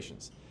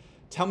populations.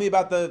 Tell me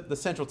about the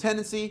central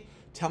tendency.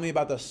 Tell me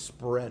about the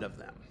spread of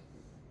them.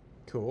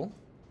 Cool.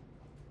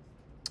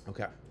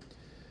 Okay.